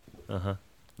 Joe. Uh-huh.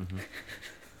 Mm-hmm.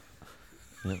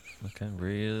 Yep, okay,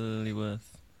 really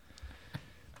worth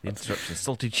the instructions.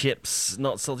 Salty chips,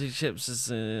 not salty chips.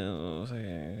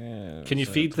 Can you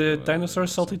feed the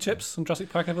dinosaurs salty chips on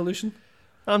Jurassic Park Evolution?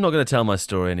 I'm not going to tell my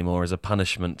story anymore as a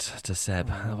punishment to Seb.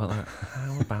 How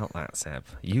about that, Seb?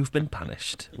 You've been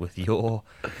punished with your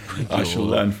I shall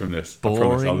learn from this.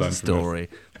 Boring story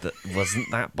that wasn't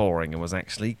that boring and was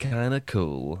actually kind of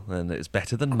cool, and it's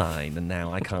better than mine, and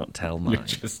now I can't tell mine.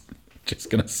 You're just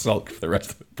going to sulk for the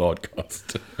rest of the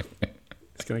podcast.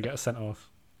 It's going to get us sent off.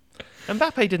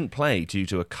 Mbappe didn't play due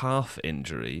to a calf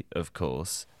injury, of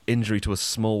course. Injury to a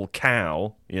small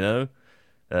cow, not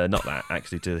that,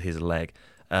 actually, to his leg.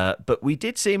 But we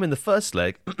did see him in the first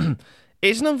leg.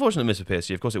 It's an unfortunate miss for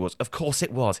PSG. Of course it was. Of course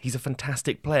it was. He's a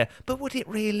fantastic player. But would it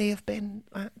really have been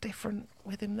that different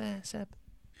with him there, Seb?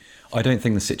 I don't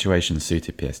think the situation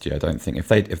suited PSG. I don't think if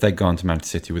they'd gone to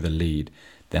Manchester City with a lead,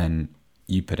 then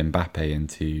you put Mbappe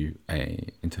into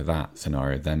that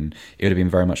scenario, then it would have been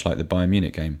very much like the Bayern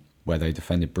Munich game, where they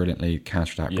defended brilliantly,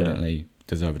 counter-attacked brilliantly,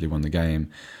 deservedly won the game.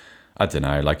 I don't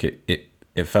know,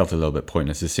 it felt a little bit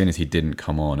pointless. As soon as he didn't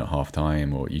come on at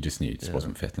half-time, or you just knew he just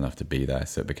wasn't fit enough to be there,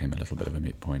 so it became a little bit of a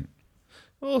moot point.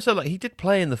 Also, like, he did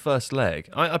play in the first leg.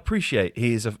 I appreciate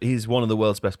he's one of the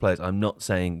world's best players. I'm not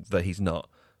saying that he's not.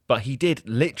 But he did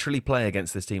literally play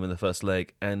against this team in the first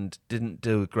leg and didn't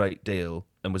do a great deal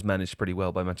and was managed pretty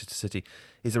well by Manchester City.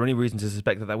 Is there any reason to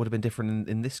suspect that would have been different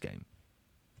in this game?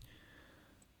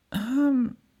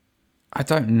 I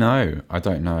don't know.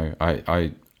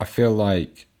 I feel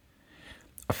like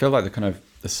the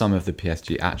sum of the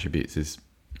PSG attributes is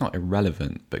not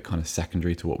irrelevant, but kind of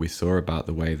secondary to what we saw about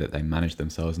the way that they managed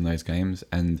themselves in those games.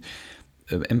 And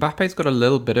Mbappe's got a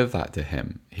little bit of that to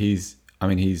him. He's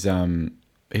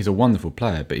a wonderful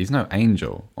player, but he's no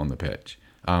angel on the pitch,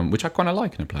 which I kind of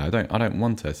like in a player. I don't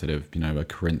want a sort of, a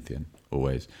Corinthian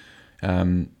always,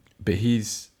 but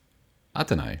he's, I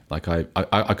don't know. Like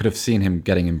I could have seen him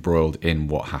getting embroiled in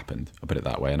what happened. I'll put it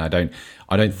that way. And I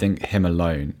don't think him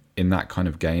alone in that kind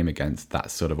of game against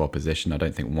that sort of opposition. I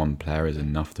don't think one player is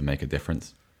enough to make a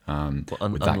difference. With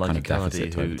that kind of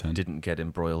deficit to overturn. Who didn't get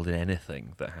embroiled in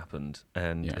anything that happened,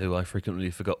 and who I frequently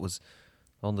forgot was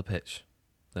on the pitch.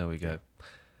 There we go.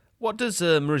 What does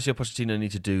Mauricio Pochettino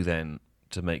need to do then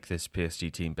to make this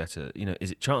PSG team better?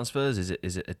 Is it transfers? Is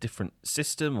it a different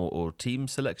system or team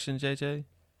selection, JJ?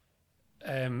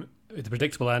 The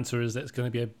predictable answer is that it's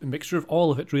going to be a mixture of all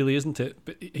of it, really, isn't it?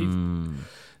 But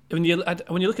when you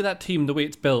look at that team, the way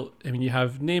it's built, you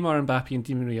have Neymar, Mbappe, and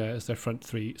Di Maria as their front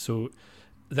three. So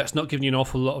that's not giving you an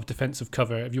awful lot of defensive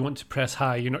cover. If you want to press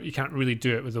high, you can't really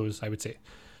do it with those, I would say.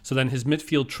 So then his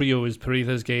midfield trio is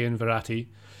Paredes, Gueye, and Verratti.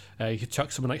 You could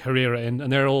chuck someone like Herrera in,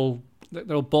 and they're all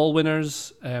ball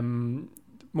winners,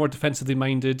 more defensively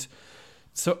minded.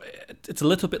 So it's a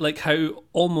little bit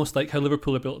almost like how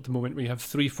Liverpool are built at the moment, where you have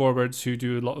three forwards who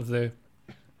do a lot of the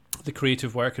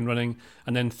creative work and running,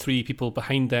 and then three people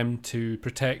behind them to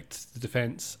protect the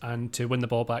defence and to win the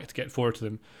ball back to get forward to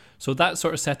them. So that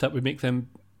sort of setup would make them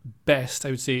best, I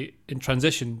would say, in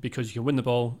transition, because you can win the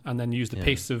ball and then use the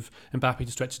pace of Mbappe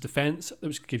to stretch the defence,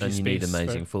 which gives you space. And you need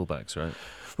amazing fullbacks, right?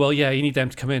 Well, yeah, you need them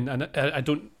to come in, and I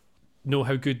don't know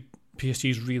how good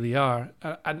PSG's really are.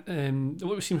 And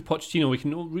what we've seen with Pochettino, we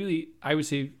can really, I would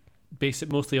say, base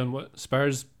it mostly on what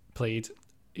Spurs played,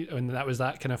 and that was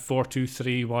that kind of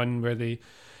 4-2-3-1 where they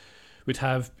would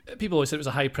have, people always said it was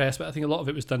a high press, but I think a lot of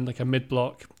it was done like a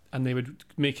mid-block, and they would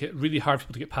make it really hard for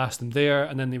people to get past them there,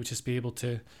 and then they would just be able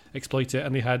to exploit it,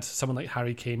 and they had someone like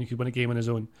Harry Kane who could win a game on his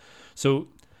own. So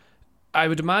I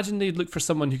would imagine they'd look for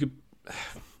someone who could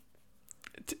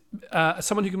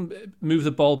can move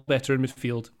the ball better in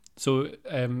midfield. So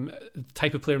the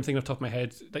type of player I'm thinking off the top of my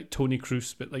head, like Toni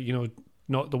Kroos, but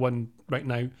not the one right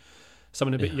now.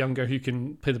 Someone a bit younger who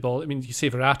can play the ball. You say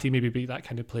Verratti maybe be that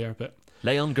kind of player, but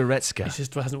Leon Goretzka. It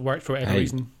just hasn't worked for whatever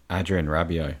reason. Adrien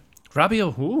Rabiot.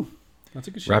 Rabiot, ooh, that's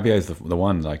a good shot. Rabiot's the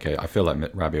one. I feel like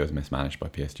Rabiot is mismanaged by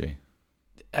PSG.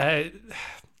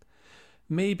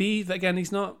 Maybe again,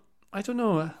 he's not. I don't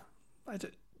know.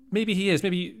 Maybe he is.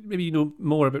 Maybe you know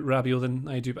more about Rabiot than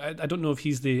I do, but I don't know if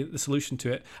he's the solution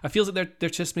to it. I feel that they're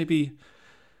just maybe.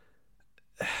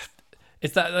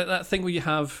 It's that thing where you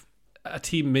have a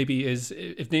team maybe is,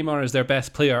 if Neymar is their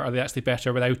best player, are they actually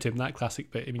better without him? That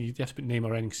classic bit. You have to put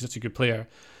Neymar in because he's such a good player,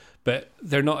 but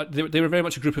they're not. They were very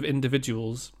much a group of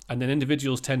individuals, and then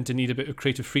individuals tend to need a bit of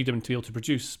creative freedom to be able to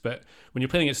produce. But when you're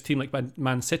playing against a team like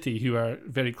Man City, who are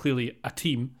very clearly a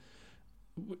team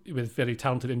with very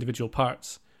talented individual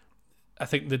parts, I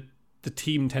think the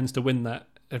team tends to win that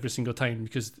every single time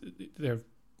because they're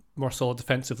more solid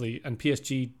defensively, and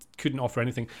PSG couldn't offer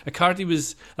anything. Icardi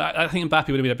was, I think Mbappe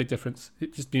would have made a big difference,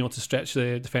 just being able to stretch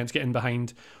the defence, get in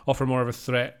behind, offer more of a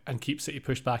threat, and keep City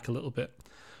pushed back a little bit.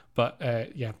 But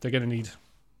they're going to need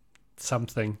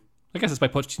something. I guess that's why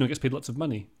Pochettino gets paid lots of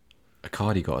money.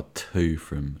 Icardi got a 2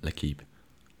 from L'Equipe.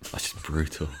 That's just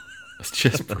brutal. That's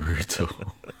just brutal.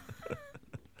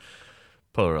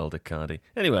 Poor old Icardi.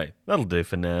 Anyway, that'll do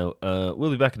for now.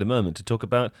 We'll be back in a moment to talk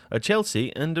about a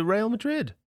Chelsea and a Real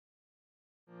Madrid.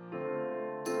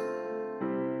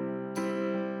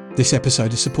 This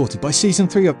episode is supported by Season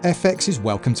 3 of FX's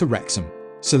Welcome to Wrexham.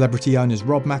 Celebrity owners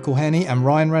Rob McElhenney and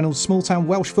Ryan Reynolds' small-town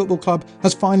Welsh football club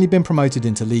has finally been promoted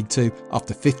into League 2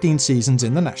 after 15 seasons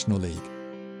in the National League.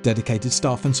 Dedicated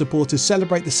staff and supporters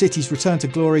celebrate the city's return to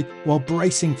glory while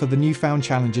bracing for the newfound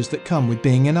challenges that come with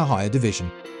being in a higher division.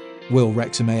 Will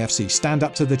Wrexham AFC stand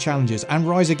up to the challenges and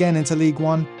rise again into League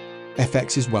 1?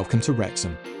 FX's Welcome to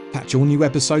Wrexham. Catch all new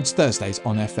episodes Thursdays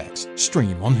on FX.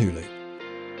 Stream on Hulu.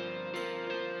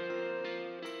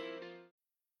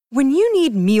 When you need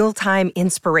need mealtime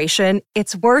inspiration,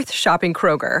 it's worth shopping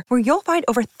Kroger, where you'll find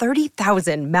over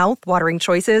 30,000 mouth-watering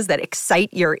choices that excite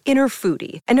your inner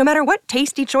foodie. And no matter what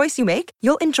tasty choice you make,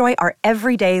 you'll enjoy our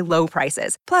everyday low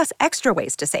prices, plus extra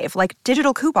ways to save, like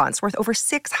digital coupons worth over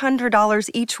 $600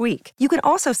 each week. You can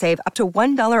also save up to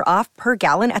 $1 off per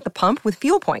gallon at the pump with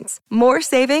fuel points. More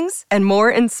savings and more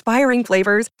inspiring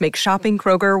flavors make shopping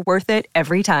Kroger worth it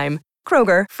every time.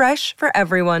 Kroger, fresh for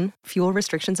everyone. Fuel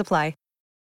restrictions apply.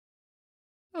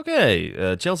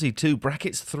 Okay, Chelsea 2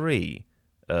 brackets 3.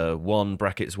 1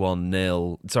 brackets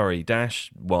 1-0. Sorry, dash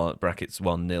 1 brackets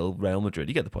 1-0 Real Madrid.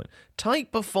 You get the point.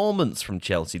 Tight performance from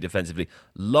Chelsea defensively.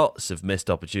 Lots of missed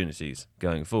opportunities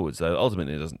going forward. So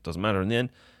ultimately it doesn't matter in the end.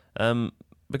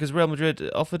 Because Real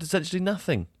Madrid offered essentially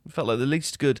nothing. It felt like the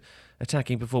least good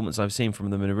attacking performance I've seen from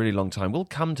them in a really long time. We'll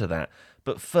come to that.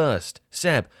 But first,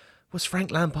 Seb, was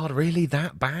Frank Lampard really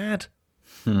that bad?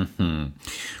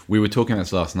 We were talking about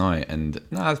this last night, and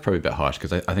no, that's probably a bit harsh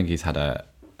because I think he's had a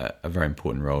very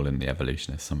important role in the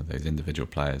evolution of some of those individual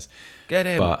players. Get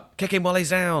him, kick him while he's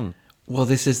down. Well,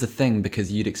 this is the thing,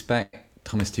 because you'd expect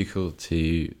Thomas Tuchel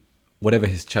to, whatever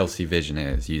his Chelsea vision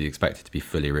is, you'd expect it to be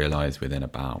fully realised within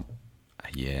about a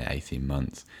year, 18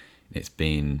 months. It's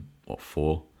been,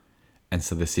 4? And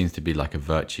so there seems to be like a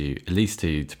virtue, at least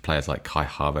to players like Kai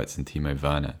Havertz and Timo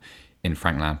Werner, in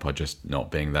Frank Lampard just not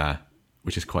being there,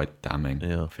 which is quite damning.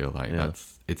 Yeah. I feel like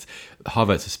it's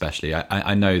Havertz especially.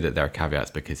 I know that there are caveats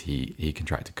because he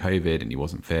contracted COVID and he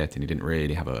wasn't fit and he didn't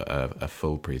really have a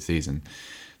full pre-season.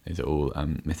 These are all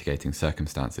mitigating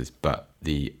circumstances, but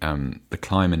the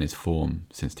climb in his form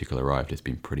since Tuchel arrived has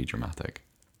been pretty dramatic.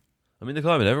 I mean, the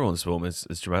climb in everyone's form is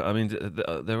dramatic. I mean,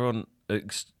 they're on an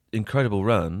incredible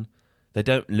run. They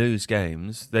don't lose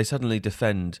games. They suddenly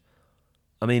defend.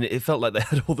 I mean, it felt like they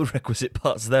had all the requisite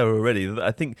parts there already.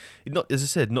 I think, as I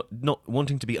said, not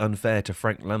wanting to be unfair to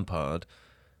Frank Lampard,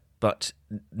 but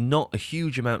not a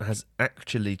huge amount has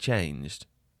actually changed,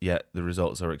 yet the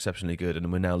results are exceptionally good,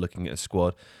 and we're now looking at a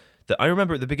squad that I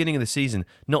remember at the beginning of the season,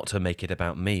 not to make it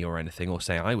about me or anything or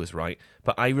say I was right,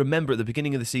 but I remember at the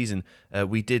beginning of the season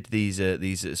we did these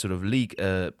sort of league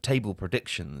table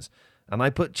predictions, and I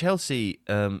put Chelsea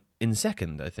in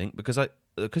second, I think, because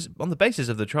on the basis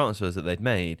of the transfers that they'd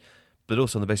made, but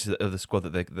also on the basis of the squad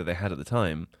that they had at the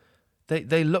time,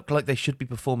 they look like they should be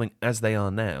performing as they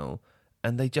are now,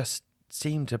 and they just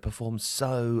seem to perform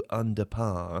so under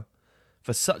par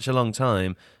for such a long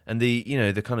time. And the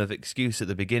kind of excuse at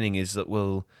the beginning is that,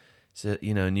 well, it's a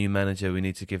new manager, we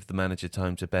need to give the manager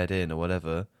time to bed in or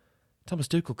whatever. Thomas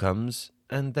Tuchel comes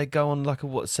and they go on like a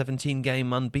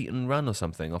 17-game unbeaten run or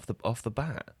something off the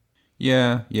bat.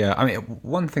 Yeah. I mean,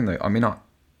 one thing though,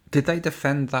 did they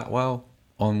defend that well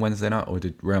on Wednesday night, or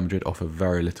did Real Madrid offer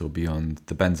very little beyond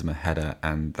the Benzema header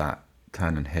and that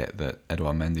turn and hit that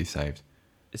Edouard Mendy saved?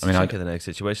 It's a chicken and egg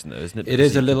situation, though, isn't it? It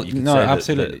is a little. No,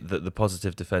 absolutely. That the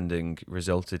positive defending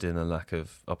resulted in a lack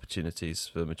of opportunities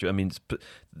for Madrid. I mean,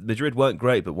 Madrid weren't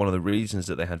great, but one of the reasons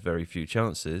that they had very few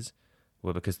chances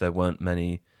were because there weren't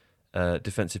many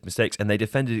defensive mistakes, and they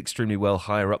defended extremely well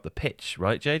higher up the pitch,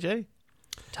 right, JJ?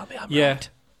 Tell me I'm right.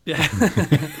 Yeah.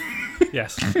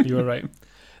 Yes, you were right.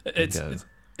 It's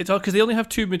odd because they only have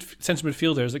two centre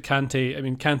midfielders at Kante. I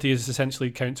mean, Kante is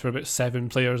essentially counts for about 7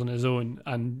 players on his own,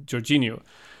 and Jorginho.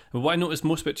 But what I noticed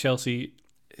most about Chelsea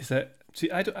is that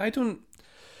to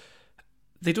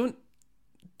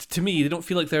me, they don't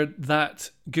feel like they're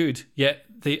that good, yet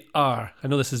they are. I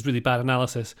know this is really bad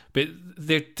analysis, but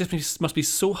they must be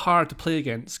so hard to play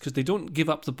against because they don't give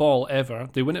up the ball ever.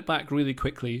 They win it back really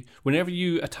quickly. Whenever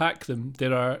you attack them,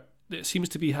 they seem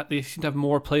to have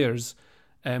more players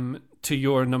to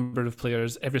your number of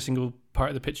players every single part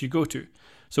of the pitch you go to.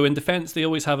 So in defence, they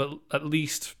always have at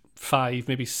least 5,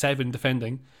 maybe 7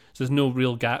 defending. So there's no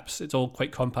real gaps. It's all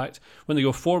quite compact. When they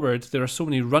go forward, there are so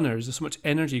many runners. There's so much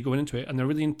energy going into it, and they're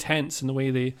really intense in the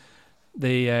way they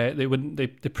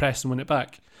press and win it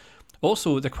back.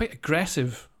 Also, they're quite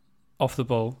aggressive off the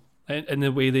ball in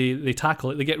the way they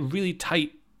tackle it. They get really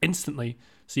tight instantly,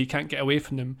 so you can't get away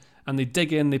from them. And they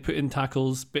dig in, they put in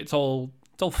tackles, but it's all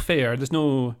fair. There's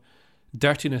no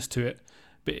dirtiness to it,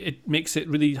 but it makes it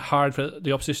really hard for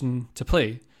the opposition to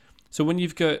play. So when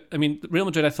you've got, Real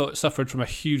Madrid, I thought suffered from a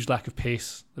huge lack of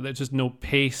pace. There's just no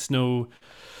pace, no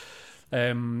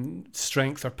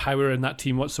strength or power in that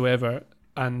team whatsoever.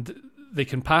 And they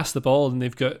can pass the ball, and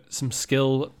they've got some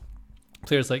skill.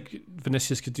 Players like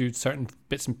Vinicius could do certain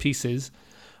bits and pieces,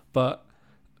 but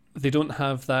they don't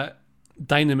have that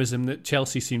dynamism that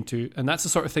Chelsea seem to. And that's the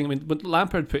sort of thing, what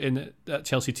Lampard put in that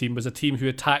Chelsea team was a team who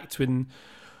attacked when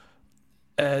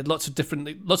lots of different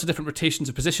rotations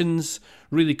of positions,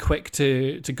 really quick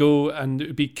to go, and it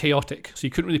would be chaotic. So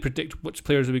you couldn't really predict which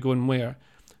players would be going where.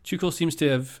 Tuchel seems to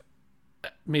have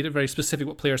made it very specific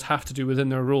what players have to do within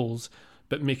their roles,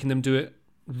 but making them do it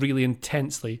really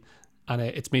intensely, and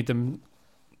it's made them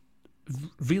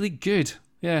really good.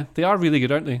 Yeah, they are really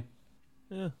good, aren't they?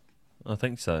 Yeah, I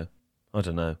think so. I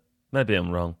don't know. Maybe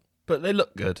I'm wrong, but they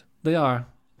look good. They are.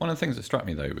 One of the things that struck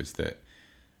me, though, was that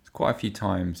quite a few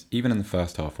times, even in the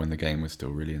first half when the game was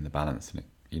still really in the balance and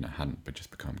it hadn't but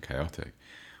just become chaotic,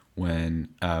 when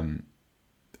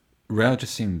Real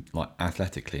just seemed like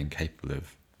athletically incapable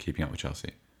of keeping up with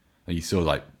Chelsea. And you saw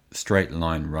like straight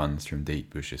line runs from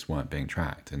deep which just weren't being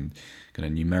tracked, and kind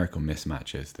of numerical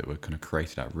mismatches that were kind of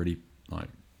created out really like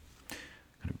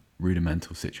kind of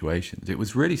rudimental situations. It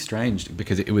was really strange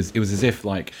because it was as if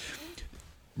like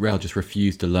Real just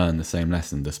refused to learn the same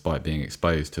lesson despite being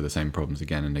exposed to the same problems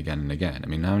again and again and again. I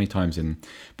mean, how many times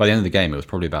by the end of the game, it was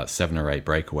probably about 7 or 8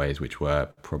 breakaways, which were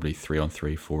probably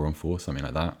 3-on-3, 4-on-4, something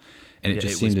like that. And it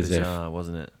just seemed as bizarre, if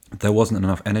wasn't it? There wasn't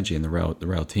enough energy in the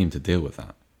Real team to deal with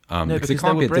that. No, because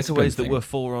there were breakaways that were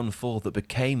 4-on-4 that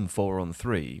became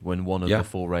 4-on-3 when one of the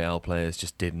 4 Real players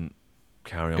just didn't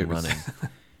carry on running.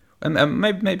 And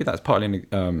maybe that's partly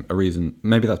a reason.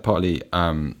 Maybe that's partly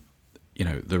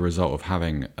the result of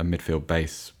having a midfield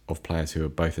base of players who are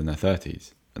both in their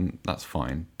 30s, and that's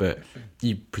fine. But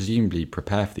you presumably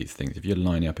prepare for these things. If you're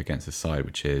lining up against a side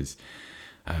which is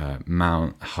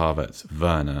Mount, Havertz,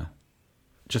 Werner,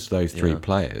 just those 3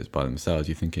 players by themselves,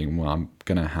 you're thinking, well, I'm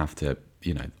going to have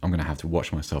to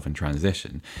watch myself in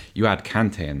transition. You add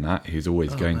Kante in that, who's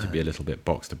always going to be a little bit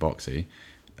box to boxy.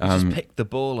 Just picked the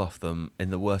ball off them in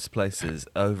the worst places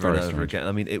over and over again.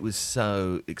 I mean, it was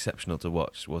so exceptional to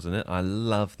watch, wasn't it? I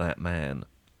love that man.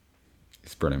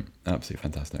 It's brilliant. Absolutely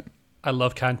fantastic. I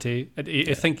love Kante.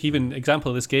 I think even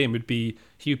example of this game would be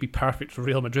he would be perfect for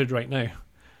Real Madrid right now.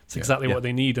 It's exactly what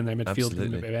they need in their midfield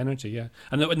and a bit of energy. Yeah,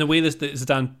 and the way that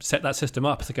Zidane set that system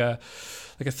up, it's like a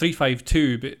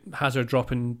 3-5-2, but Hazard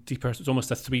dropping deeper. It's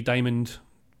almost a 3-diamond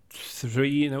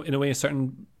 3 in a way.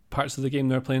 Certain parts of the game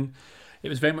they're playing. It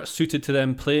was very much suited to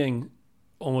them playing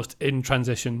almost in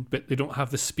transition, but they don't have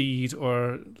the speed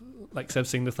or, like Seb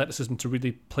saying, the athleticism to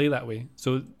really play that way.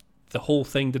 So the whole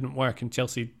thing didn't work, and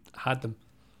Chelsea had them.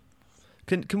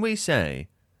 Can we say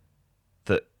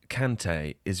that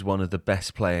Kante is one of the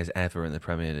best players ever in the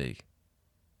Premier League?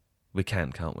 We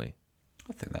can, can't we?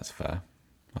 I think that's fair.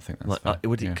 fair.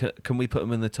 Can we put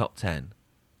him in the top 10?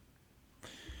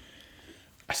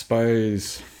 I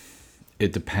suppose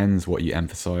it depends what you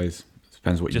emphasise.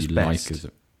 Depends what just you best.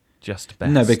 like. Just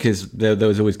best. No, because there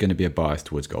was always going to be a bias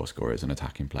towards goal scorers and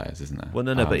attacking players, isn't there? Well,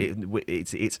 no, but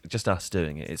it's just us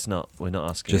doing it. It's not. We're not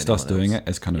asking. Just us doing else. it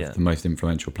as kind of the most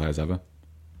influential players ever.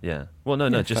 Yeah. Well,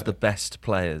 no, just the best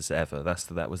players ever.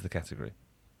 That was the category.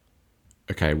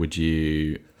 Okay. Would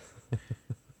you?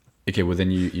 Okay. Well, then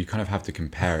you kind of have to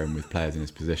compare him with players in his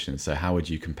position. So how would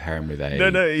you compare him with a?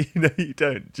 No, you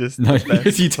don't. Just no, the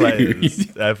best you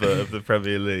players ever of the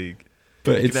Premier League.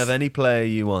 But you can have any player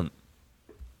you want.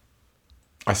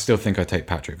 I still think I take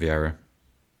Patrick Vieira.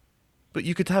 But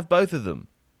you could have both of them.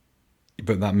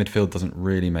 But that midfield doesn't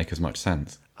really make as much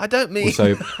sense. I don't mean.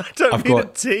 Also, a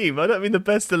team. I don't mean the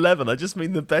best 11. I just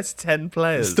mean the best 10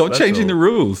 players. Stop changing the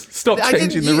rules. Stop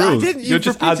changing the rules. You're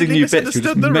just adding new bits. You're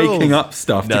just making up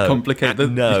stuff to complicate the.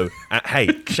 No.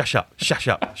 Hey, shush up.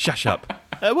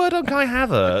 A word on Kai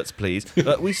Havertz, please.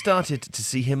 We started to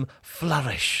see him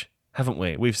flourish. Haven't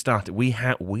we? We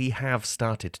have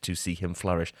started to see him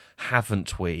flourish,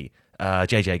 haven't we?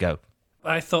 JJ, go.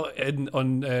 I thought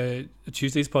on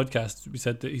Tuesday's podcast we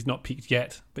said that he's not peaked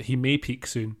yet, but he may peak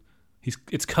soon.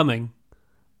 It's coming,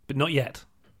 but not yet.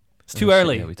 It's too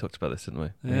early. Yeah, we talked about this, didn't we?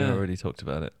 Yeah. We already talked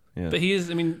about it. Yeah. But he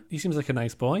is. I mean, he seems like a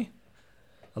nice boy,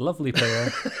 a lovely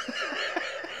player,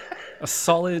 a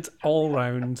solid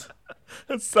all-round,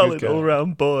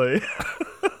 boy.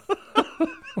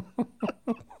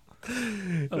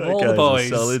 Of all the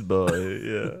boys. A solid boy,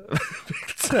 yeah.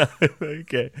 Big time,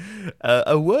 okay.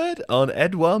 A word on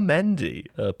Edouard Mendy,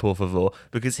 por favor,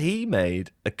 because he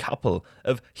made a couple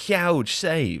of huge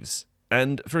saves.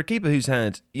 And for a keeper who's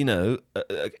had,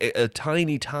 a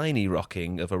tiny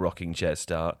rocking of a rocking chair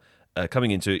start,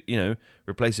 coming into,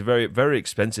 replace a very, very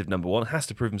expensive number one, has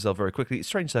to prove himself very quickly.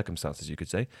 Strange circumstances, you could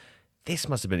say. This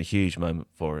must have been a huge moment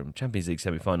for him. Champions League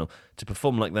semi-final, to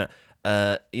perform like that,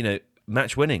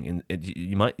 match winning,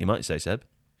 you might say, Seb.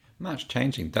 Match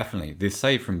changing, definitely. The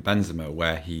save from Benzema,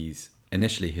 where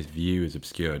initially his view is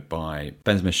obscured by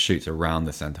Benzema shoots around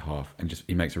the centre half and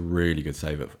he makes a really good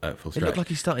save at full stretch. It looked like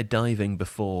he started diving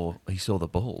before he saw the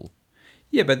ball.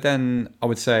 Yeah, but then I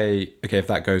would say, okay, if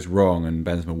that goes wrong and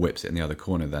Benzema whips it in the other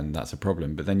corner, then that's a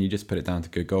problem. But then you just put it down to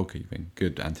good goalkeeping,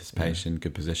 good anticipation,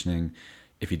 good positioning.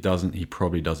 If he doesn't, he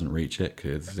probably doesn't reach it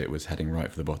because it was heading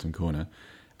right for the bottom corner.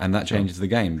 And that changes the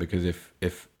game, because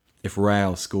if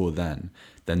Real score then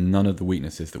none of the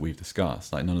weaknesses that we've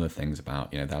discussed, like none of the things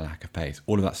about, their lack of pace,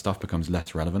 all of that stuff becomes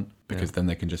less relevant, because then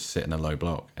they can just sit in a low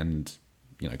block and,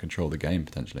 control the game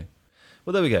potentially.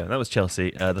 Well, there we go. That was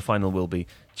Chelsea. The final will be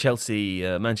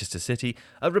Chelsea-Manchester City.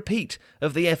 A repeat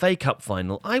of the FA Cup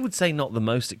final. I would say not the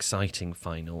most exciting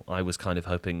final. I was kind of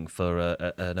hoping for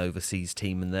an overseas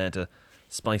team in there to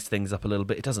spice things up a little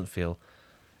bit. It doesn't feel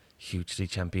hugely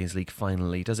Champions League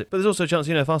finally, does it? But there's also a chance,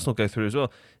 if Arsenal go through as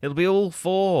well, it'll be all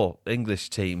 4 English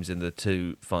teams in the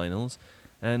 2 finals.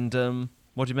 And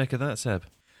what do you make of that, Seb?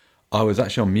 I was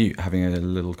actually on mute having a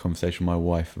little conversation with my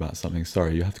wife about something.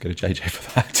 Sorry, you have to go to JJ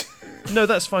for that. No,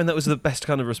 that's fine. That was the best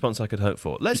kind of response I could hope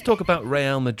for. Let's talk about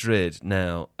Real Madrid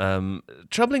now.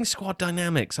 Troubling squad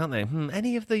dynamics, aren't they?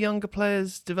 Any of the younger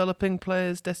players, developing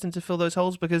players, destined to fill those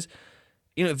holes? Because,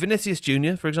 Vinicius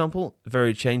Jr., for example,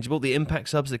 very changeable. The impact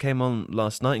subs that came on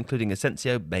last night, including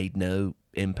Asensio, made no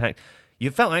impact.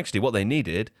 You felt actually what they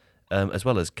needed, as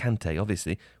well as Kante,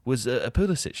 obviously, was a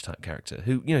Pulisic-type character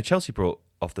who, Chelsea brought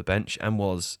off the bench and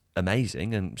was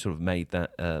amazing and sort of made that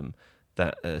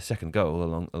second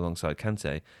goal alongside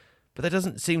Kante. But there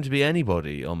doesn't seem to be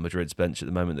anybody on Madrid's bench at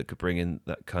the moment that could bring in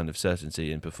that kind of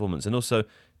certainty in performance. And also,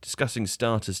 discussing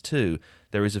starters too,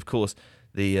 there is, of course,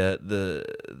 the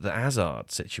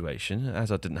Hazard situation.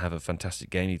 Hazard didn't have a fantastic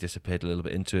game. He disappeared a little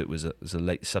bit into it, was a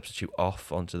late substitute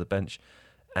off onto the bench,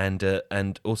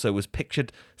 and also was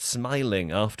pictured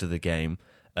smiling after the game,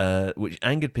 which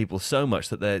angered people so much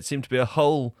that there seemed to be a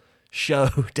whole show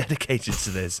dedicated to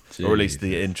this, or at least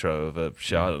the intro of a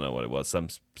show, I don't know what it was, some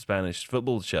Spanish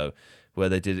football show, where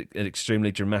they did an extremely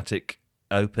dramatic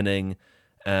opening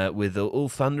with all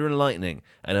thunder and lightning,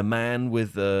 and a man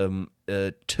with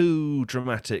too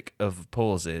dramatic of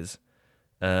pauses.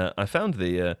 I found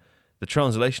the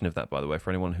translation of that, by the way, for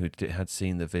anyone who had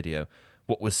seen the video.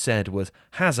 What was said was,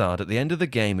 "Hazard at the end of the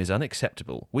game is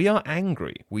unacceptable. We are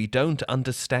angry. We don't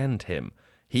understand him.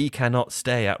 He cannot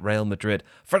stay at Real Madrid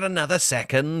for another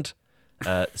second."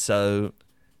 So,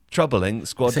 troubling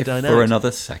squad dynamics. For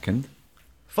another second?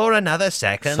 For another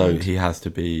second. So he has to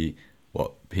be,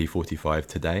 P45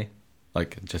 today?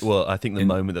 Well, I think the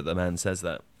moment that the man says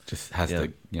that. Just has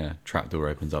to, trapdoor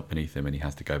opens up beneath him and he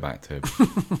has to go back to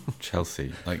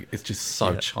Chelsea. It's just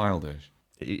so childish.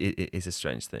 It is a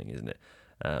strange thing, isn't it?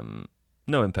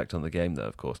 No impact on the game, though,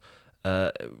 of course.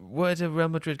 Where do Real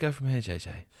Madrid go from here,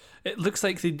 JJ? It looks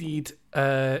like they need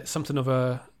something of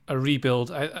a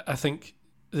rebuild. I think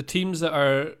the teams that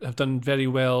have done very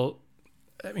well.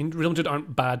 I mean, Real Madrid aren't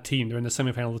a bad team. They're in the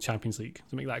semi-final of the Champions League,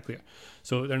 to make that clear.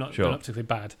 So they're not particularly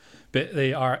bad. But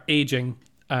they are aging,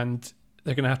 and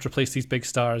they're going to have to replace these big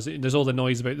stars. There's all the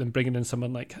noise about them bringing in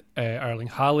someone like Erling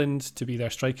Haaland to be their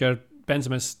striker.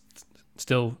 Benzema's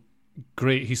still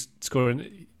great. He's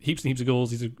scoring heaps and heaps of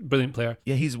goals. He's a brilliant player.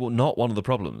 Yeah, he's not one of the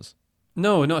problems.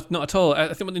 No, not at all. I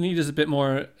think what they need is a bit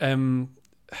more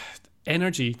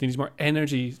energy. They need more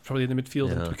energy, probably in the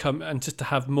midfield, and just to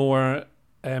have more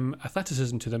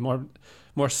athleticism to them,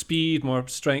 more speed, more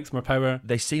strength, more power.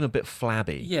 They seem a bit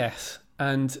flabby. Yes,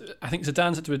 and I think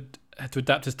Zidane's had to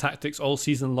adapt his tactics all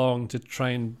season long to try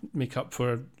and make up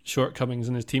for shortcomings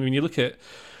in his team. When you look at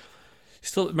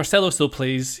Marcelo still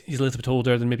plays. He's a little bit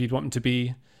older than maybe you'd want him to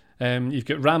be. You've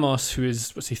got Ramos, who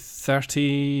is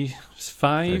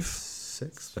 35?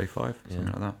 36, 35, something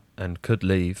like that. And could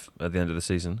leave at the end of the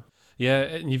season. Yeah,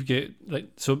 and you've got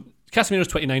Casemiro's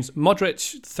 29,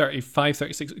 Modric 35,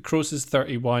 36, Kroos is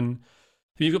 31.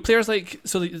 You've got players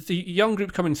the young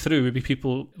group coming through would be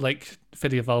people like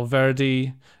Fede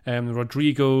Valverde,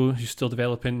 Rodrigo, who's still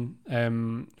developing,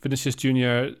 Vinicius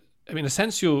Jr. I mean,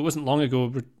 Asensio, it wasn't long ago,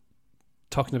 we're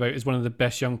talking about is one of the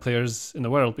best young players in the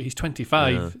world, but he's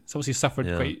 25. Yeah. He's obviously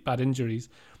suffered quite bad injuries,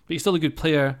 but he's still a good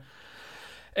player.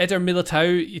 Eder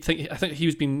Militao, I think he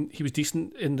was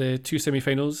decent in the 2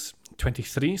 semi-finals,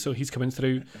 23, so he's coming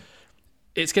through.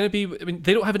 It's going to be, I mean,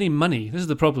 they don't have any money. This is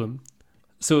the problem.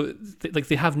 So,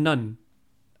 they have none.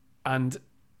 And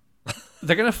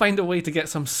they're going to find a way to get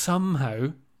some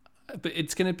somehow, but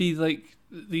it's going to be like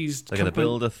these... They're going to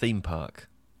build a theme park.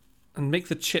 And make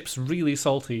the chips really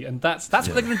salty, and that's what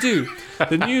they're going to do.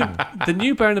 The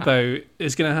new Bernabeu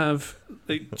is going to have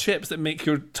chips that make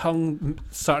your tongue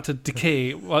start to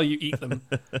decay while you eat them.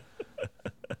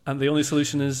 And the only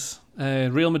solution is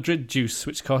Real Madrid juice,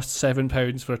 which costs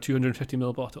 £7 for a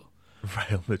 250ml bottle.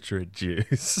 Real Madrid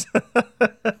juice.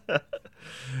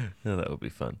 Oh, that would be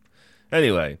fun.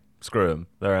 Anyway, Screw them.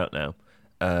 They're out now.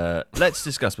 Let's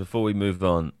discuss, before we move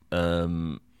on,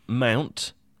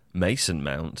 Mason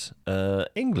Mount,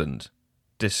 England.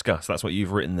 Discuss. That's what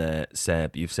you've written there,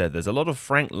 Seb. You've said there's a lot of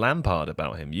Frank Lampard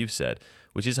about him, you've said,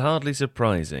 which is hardly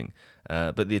surprising.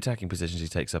 But the attacking positions he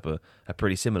takes up are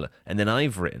pretty similar. And then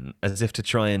I've written, as if to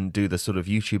try and do the sort of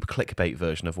YouTube clickbait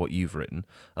version of what you've written,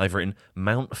 I've written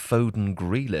Mount, Foden,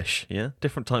 Grealish. Yeah,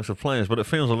 different types of players, but it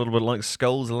feels a little bit like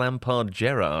Scholes, Lampard,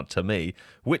 Gerrard to me.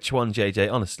 Which one,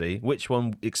 JJ, honestly, which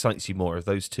one excites you more of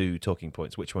those two talking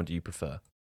points? Which one do you prefer?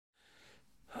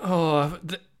 I'm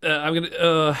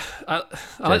gonna. I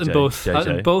like them both. I like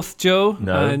them both, Joe.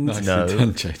 No.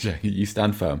 JJ, you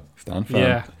stand firm. Stand firm.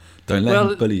 Yeah. Don't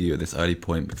let him bully you at this early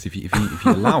point, because if you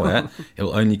allow it, it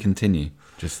will only continue.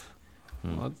 Just I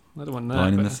don't want that.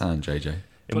 line in the sand, JJ.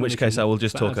 In which case, I will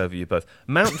just talk over you both.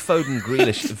 Mount, Foden,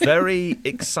 Grealish, very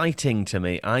exciting to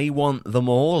me. I want them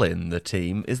all in the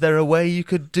team. Is there a way you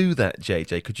could do that,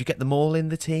 JJ? Could you get them all in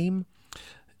the team?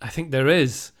 I think there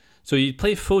is. So you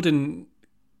play Foden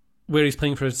where he's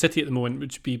playing for City at the moment,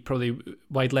 which would be probably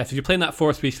wide left. If you're playing that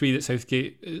 4-3-3 that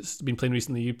Southgate has been playing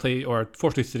recently, you play, or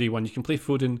 4-2-3-1, you can play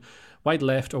Foden wide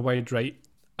left or wide right.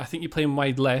 I think you play him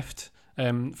wide left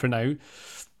for now.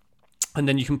 And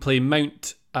then you can play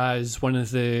Mount as one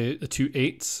of the 2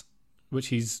 8s, which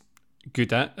he's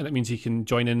good at, and it means he can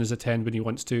join in as a 10 when he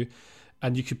wants to.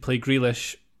 And you could play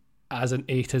Grealish as an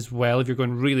 8 as well if you're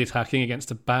going really attacking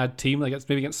against a bad team, like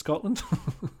maybe against Scotland.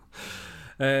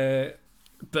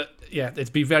 But yeah,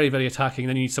 it'd be very, very attacking.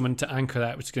 Then you need someone to anchor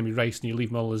that, which is going to be Rice, and you leave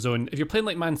them all on his own. If you're playing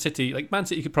like Man City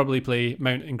you could probably play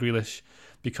Mount and Grealish,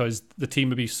 because the team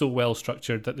would be so well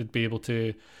structured that they'd be able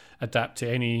to adapt to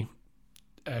any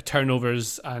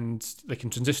turnovers, and they can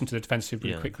transition to the defensive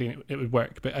really quickly, and it would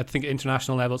work. But I think at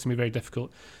international level it's going to be very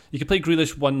difficult. You could play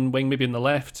Grealish one wing, maybe on the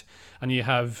left, and you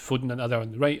have Foden another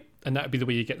on the right, and that would be the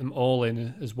way you get them all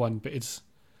in as one. But it's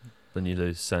Then you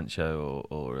lose Sancho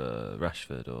or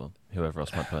Rashford or whoever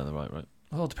else might play on the right?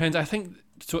 Well, it depends. I think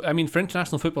so. I mean, for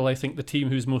international football, I think the team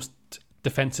who's most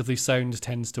defensively sound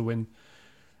tends to win,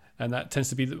 and that tends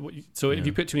to be if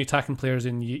you put too many attacking players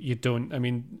in, you don't. I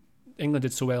mean, England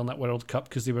did so well in that World Cup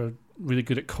because they were really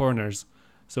good at corners.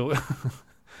 So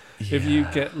if you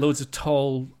get loads of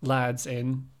tall lads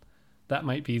in, that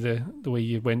might be the way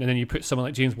you win. And then you put someone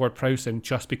like James Ward-Prowse in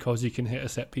just because you can hit a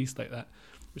set piece like that,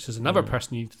 which is another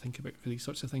person you need to think about for these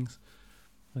sorts of things.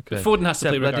 Okay. But Foden has to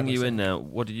play regardless. Letting you in now.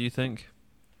 What do you think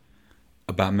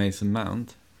About Mason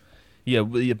Mount? Yeah,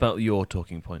 about your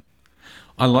talking point.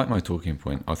 I like my talking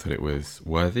point. I thought it was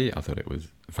worthy. I thought it was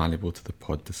valuable to the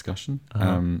pod discussion.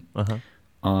 So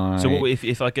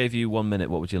if I gave you 1 minute,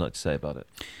 what would you like to say about it?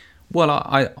 Well,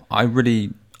 I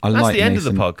really... That's like the end Mason.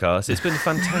 of the podcast. It's been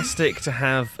fantastic to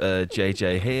have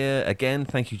JJ here. Again,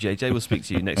 thank you, JJ. We'll speak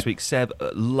to you next week. Seb,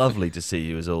 lovely to see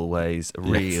you as always.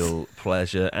 Real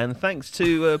pleasure. And thanks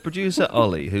to producer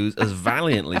Ollie, who's as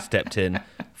valiantly stepped in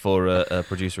for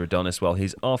producer Adonis while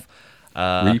he's off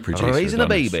raising a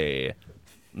baby.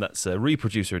 That's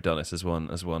reproducer Adonis, as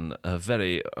one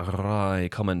very wry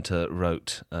commenter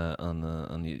wrote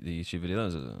on the YouTube video. That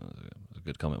was a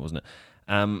good comment, wasn't it?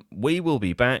 We will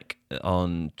be back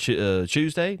on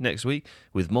Tuesday next week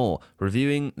with more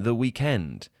reviewing The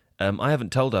Weekend. I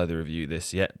haven't told either of you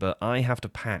this yet, but I have to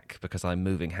pack because I'm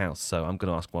moving house, so I'm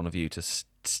going to ask one of you to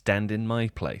stand in my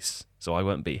place. So I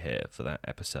won't be here for that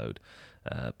episode.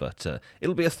 But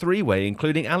it'll be a 3-way,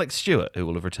 including Alex Stewart, who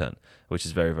will have returned, which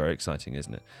is very, very exciting,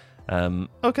 isn't it?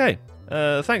 Okay.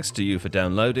 Thanks to you for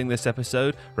downloading this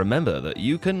episode. Remember that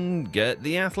you can get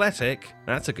The Athletic.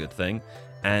 That's a good thing.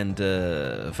 And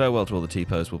farewell to all the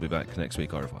T-Pos. We'll be back next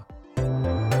week. Au revoir.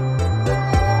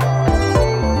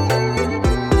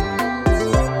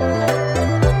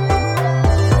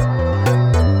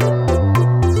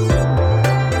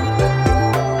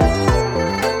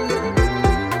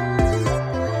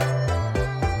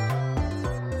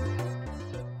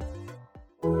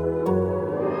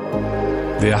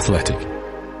 The Athletic.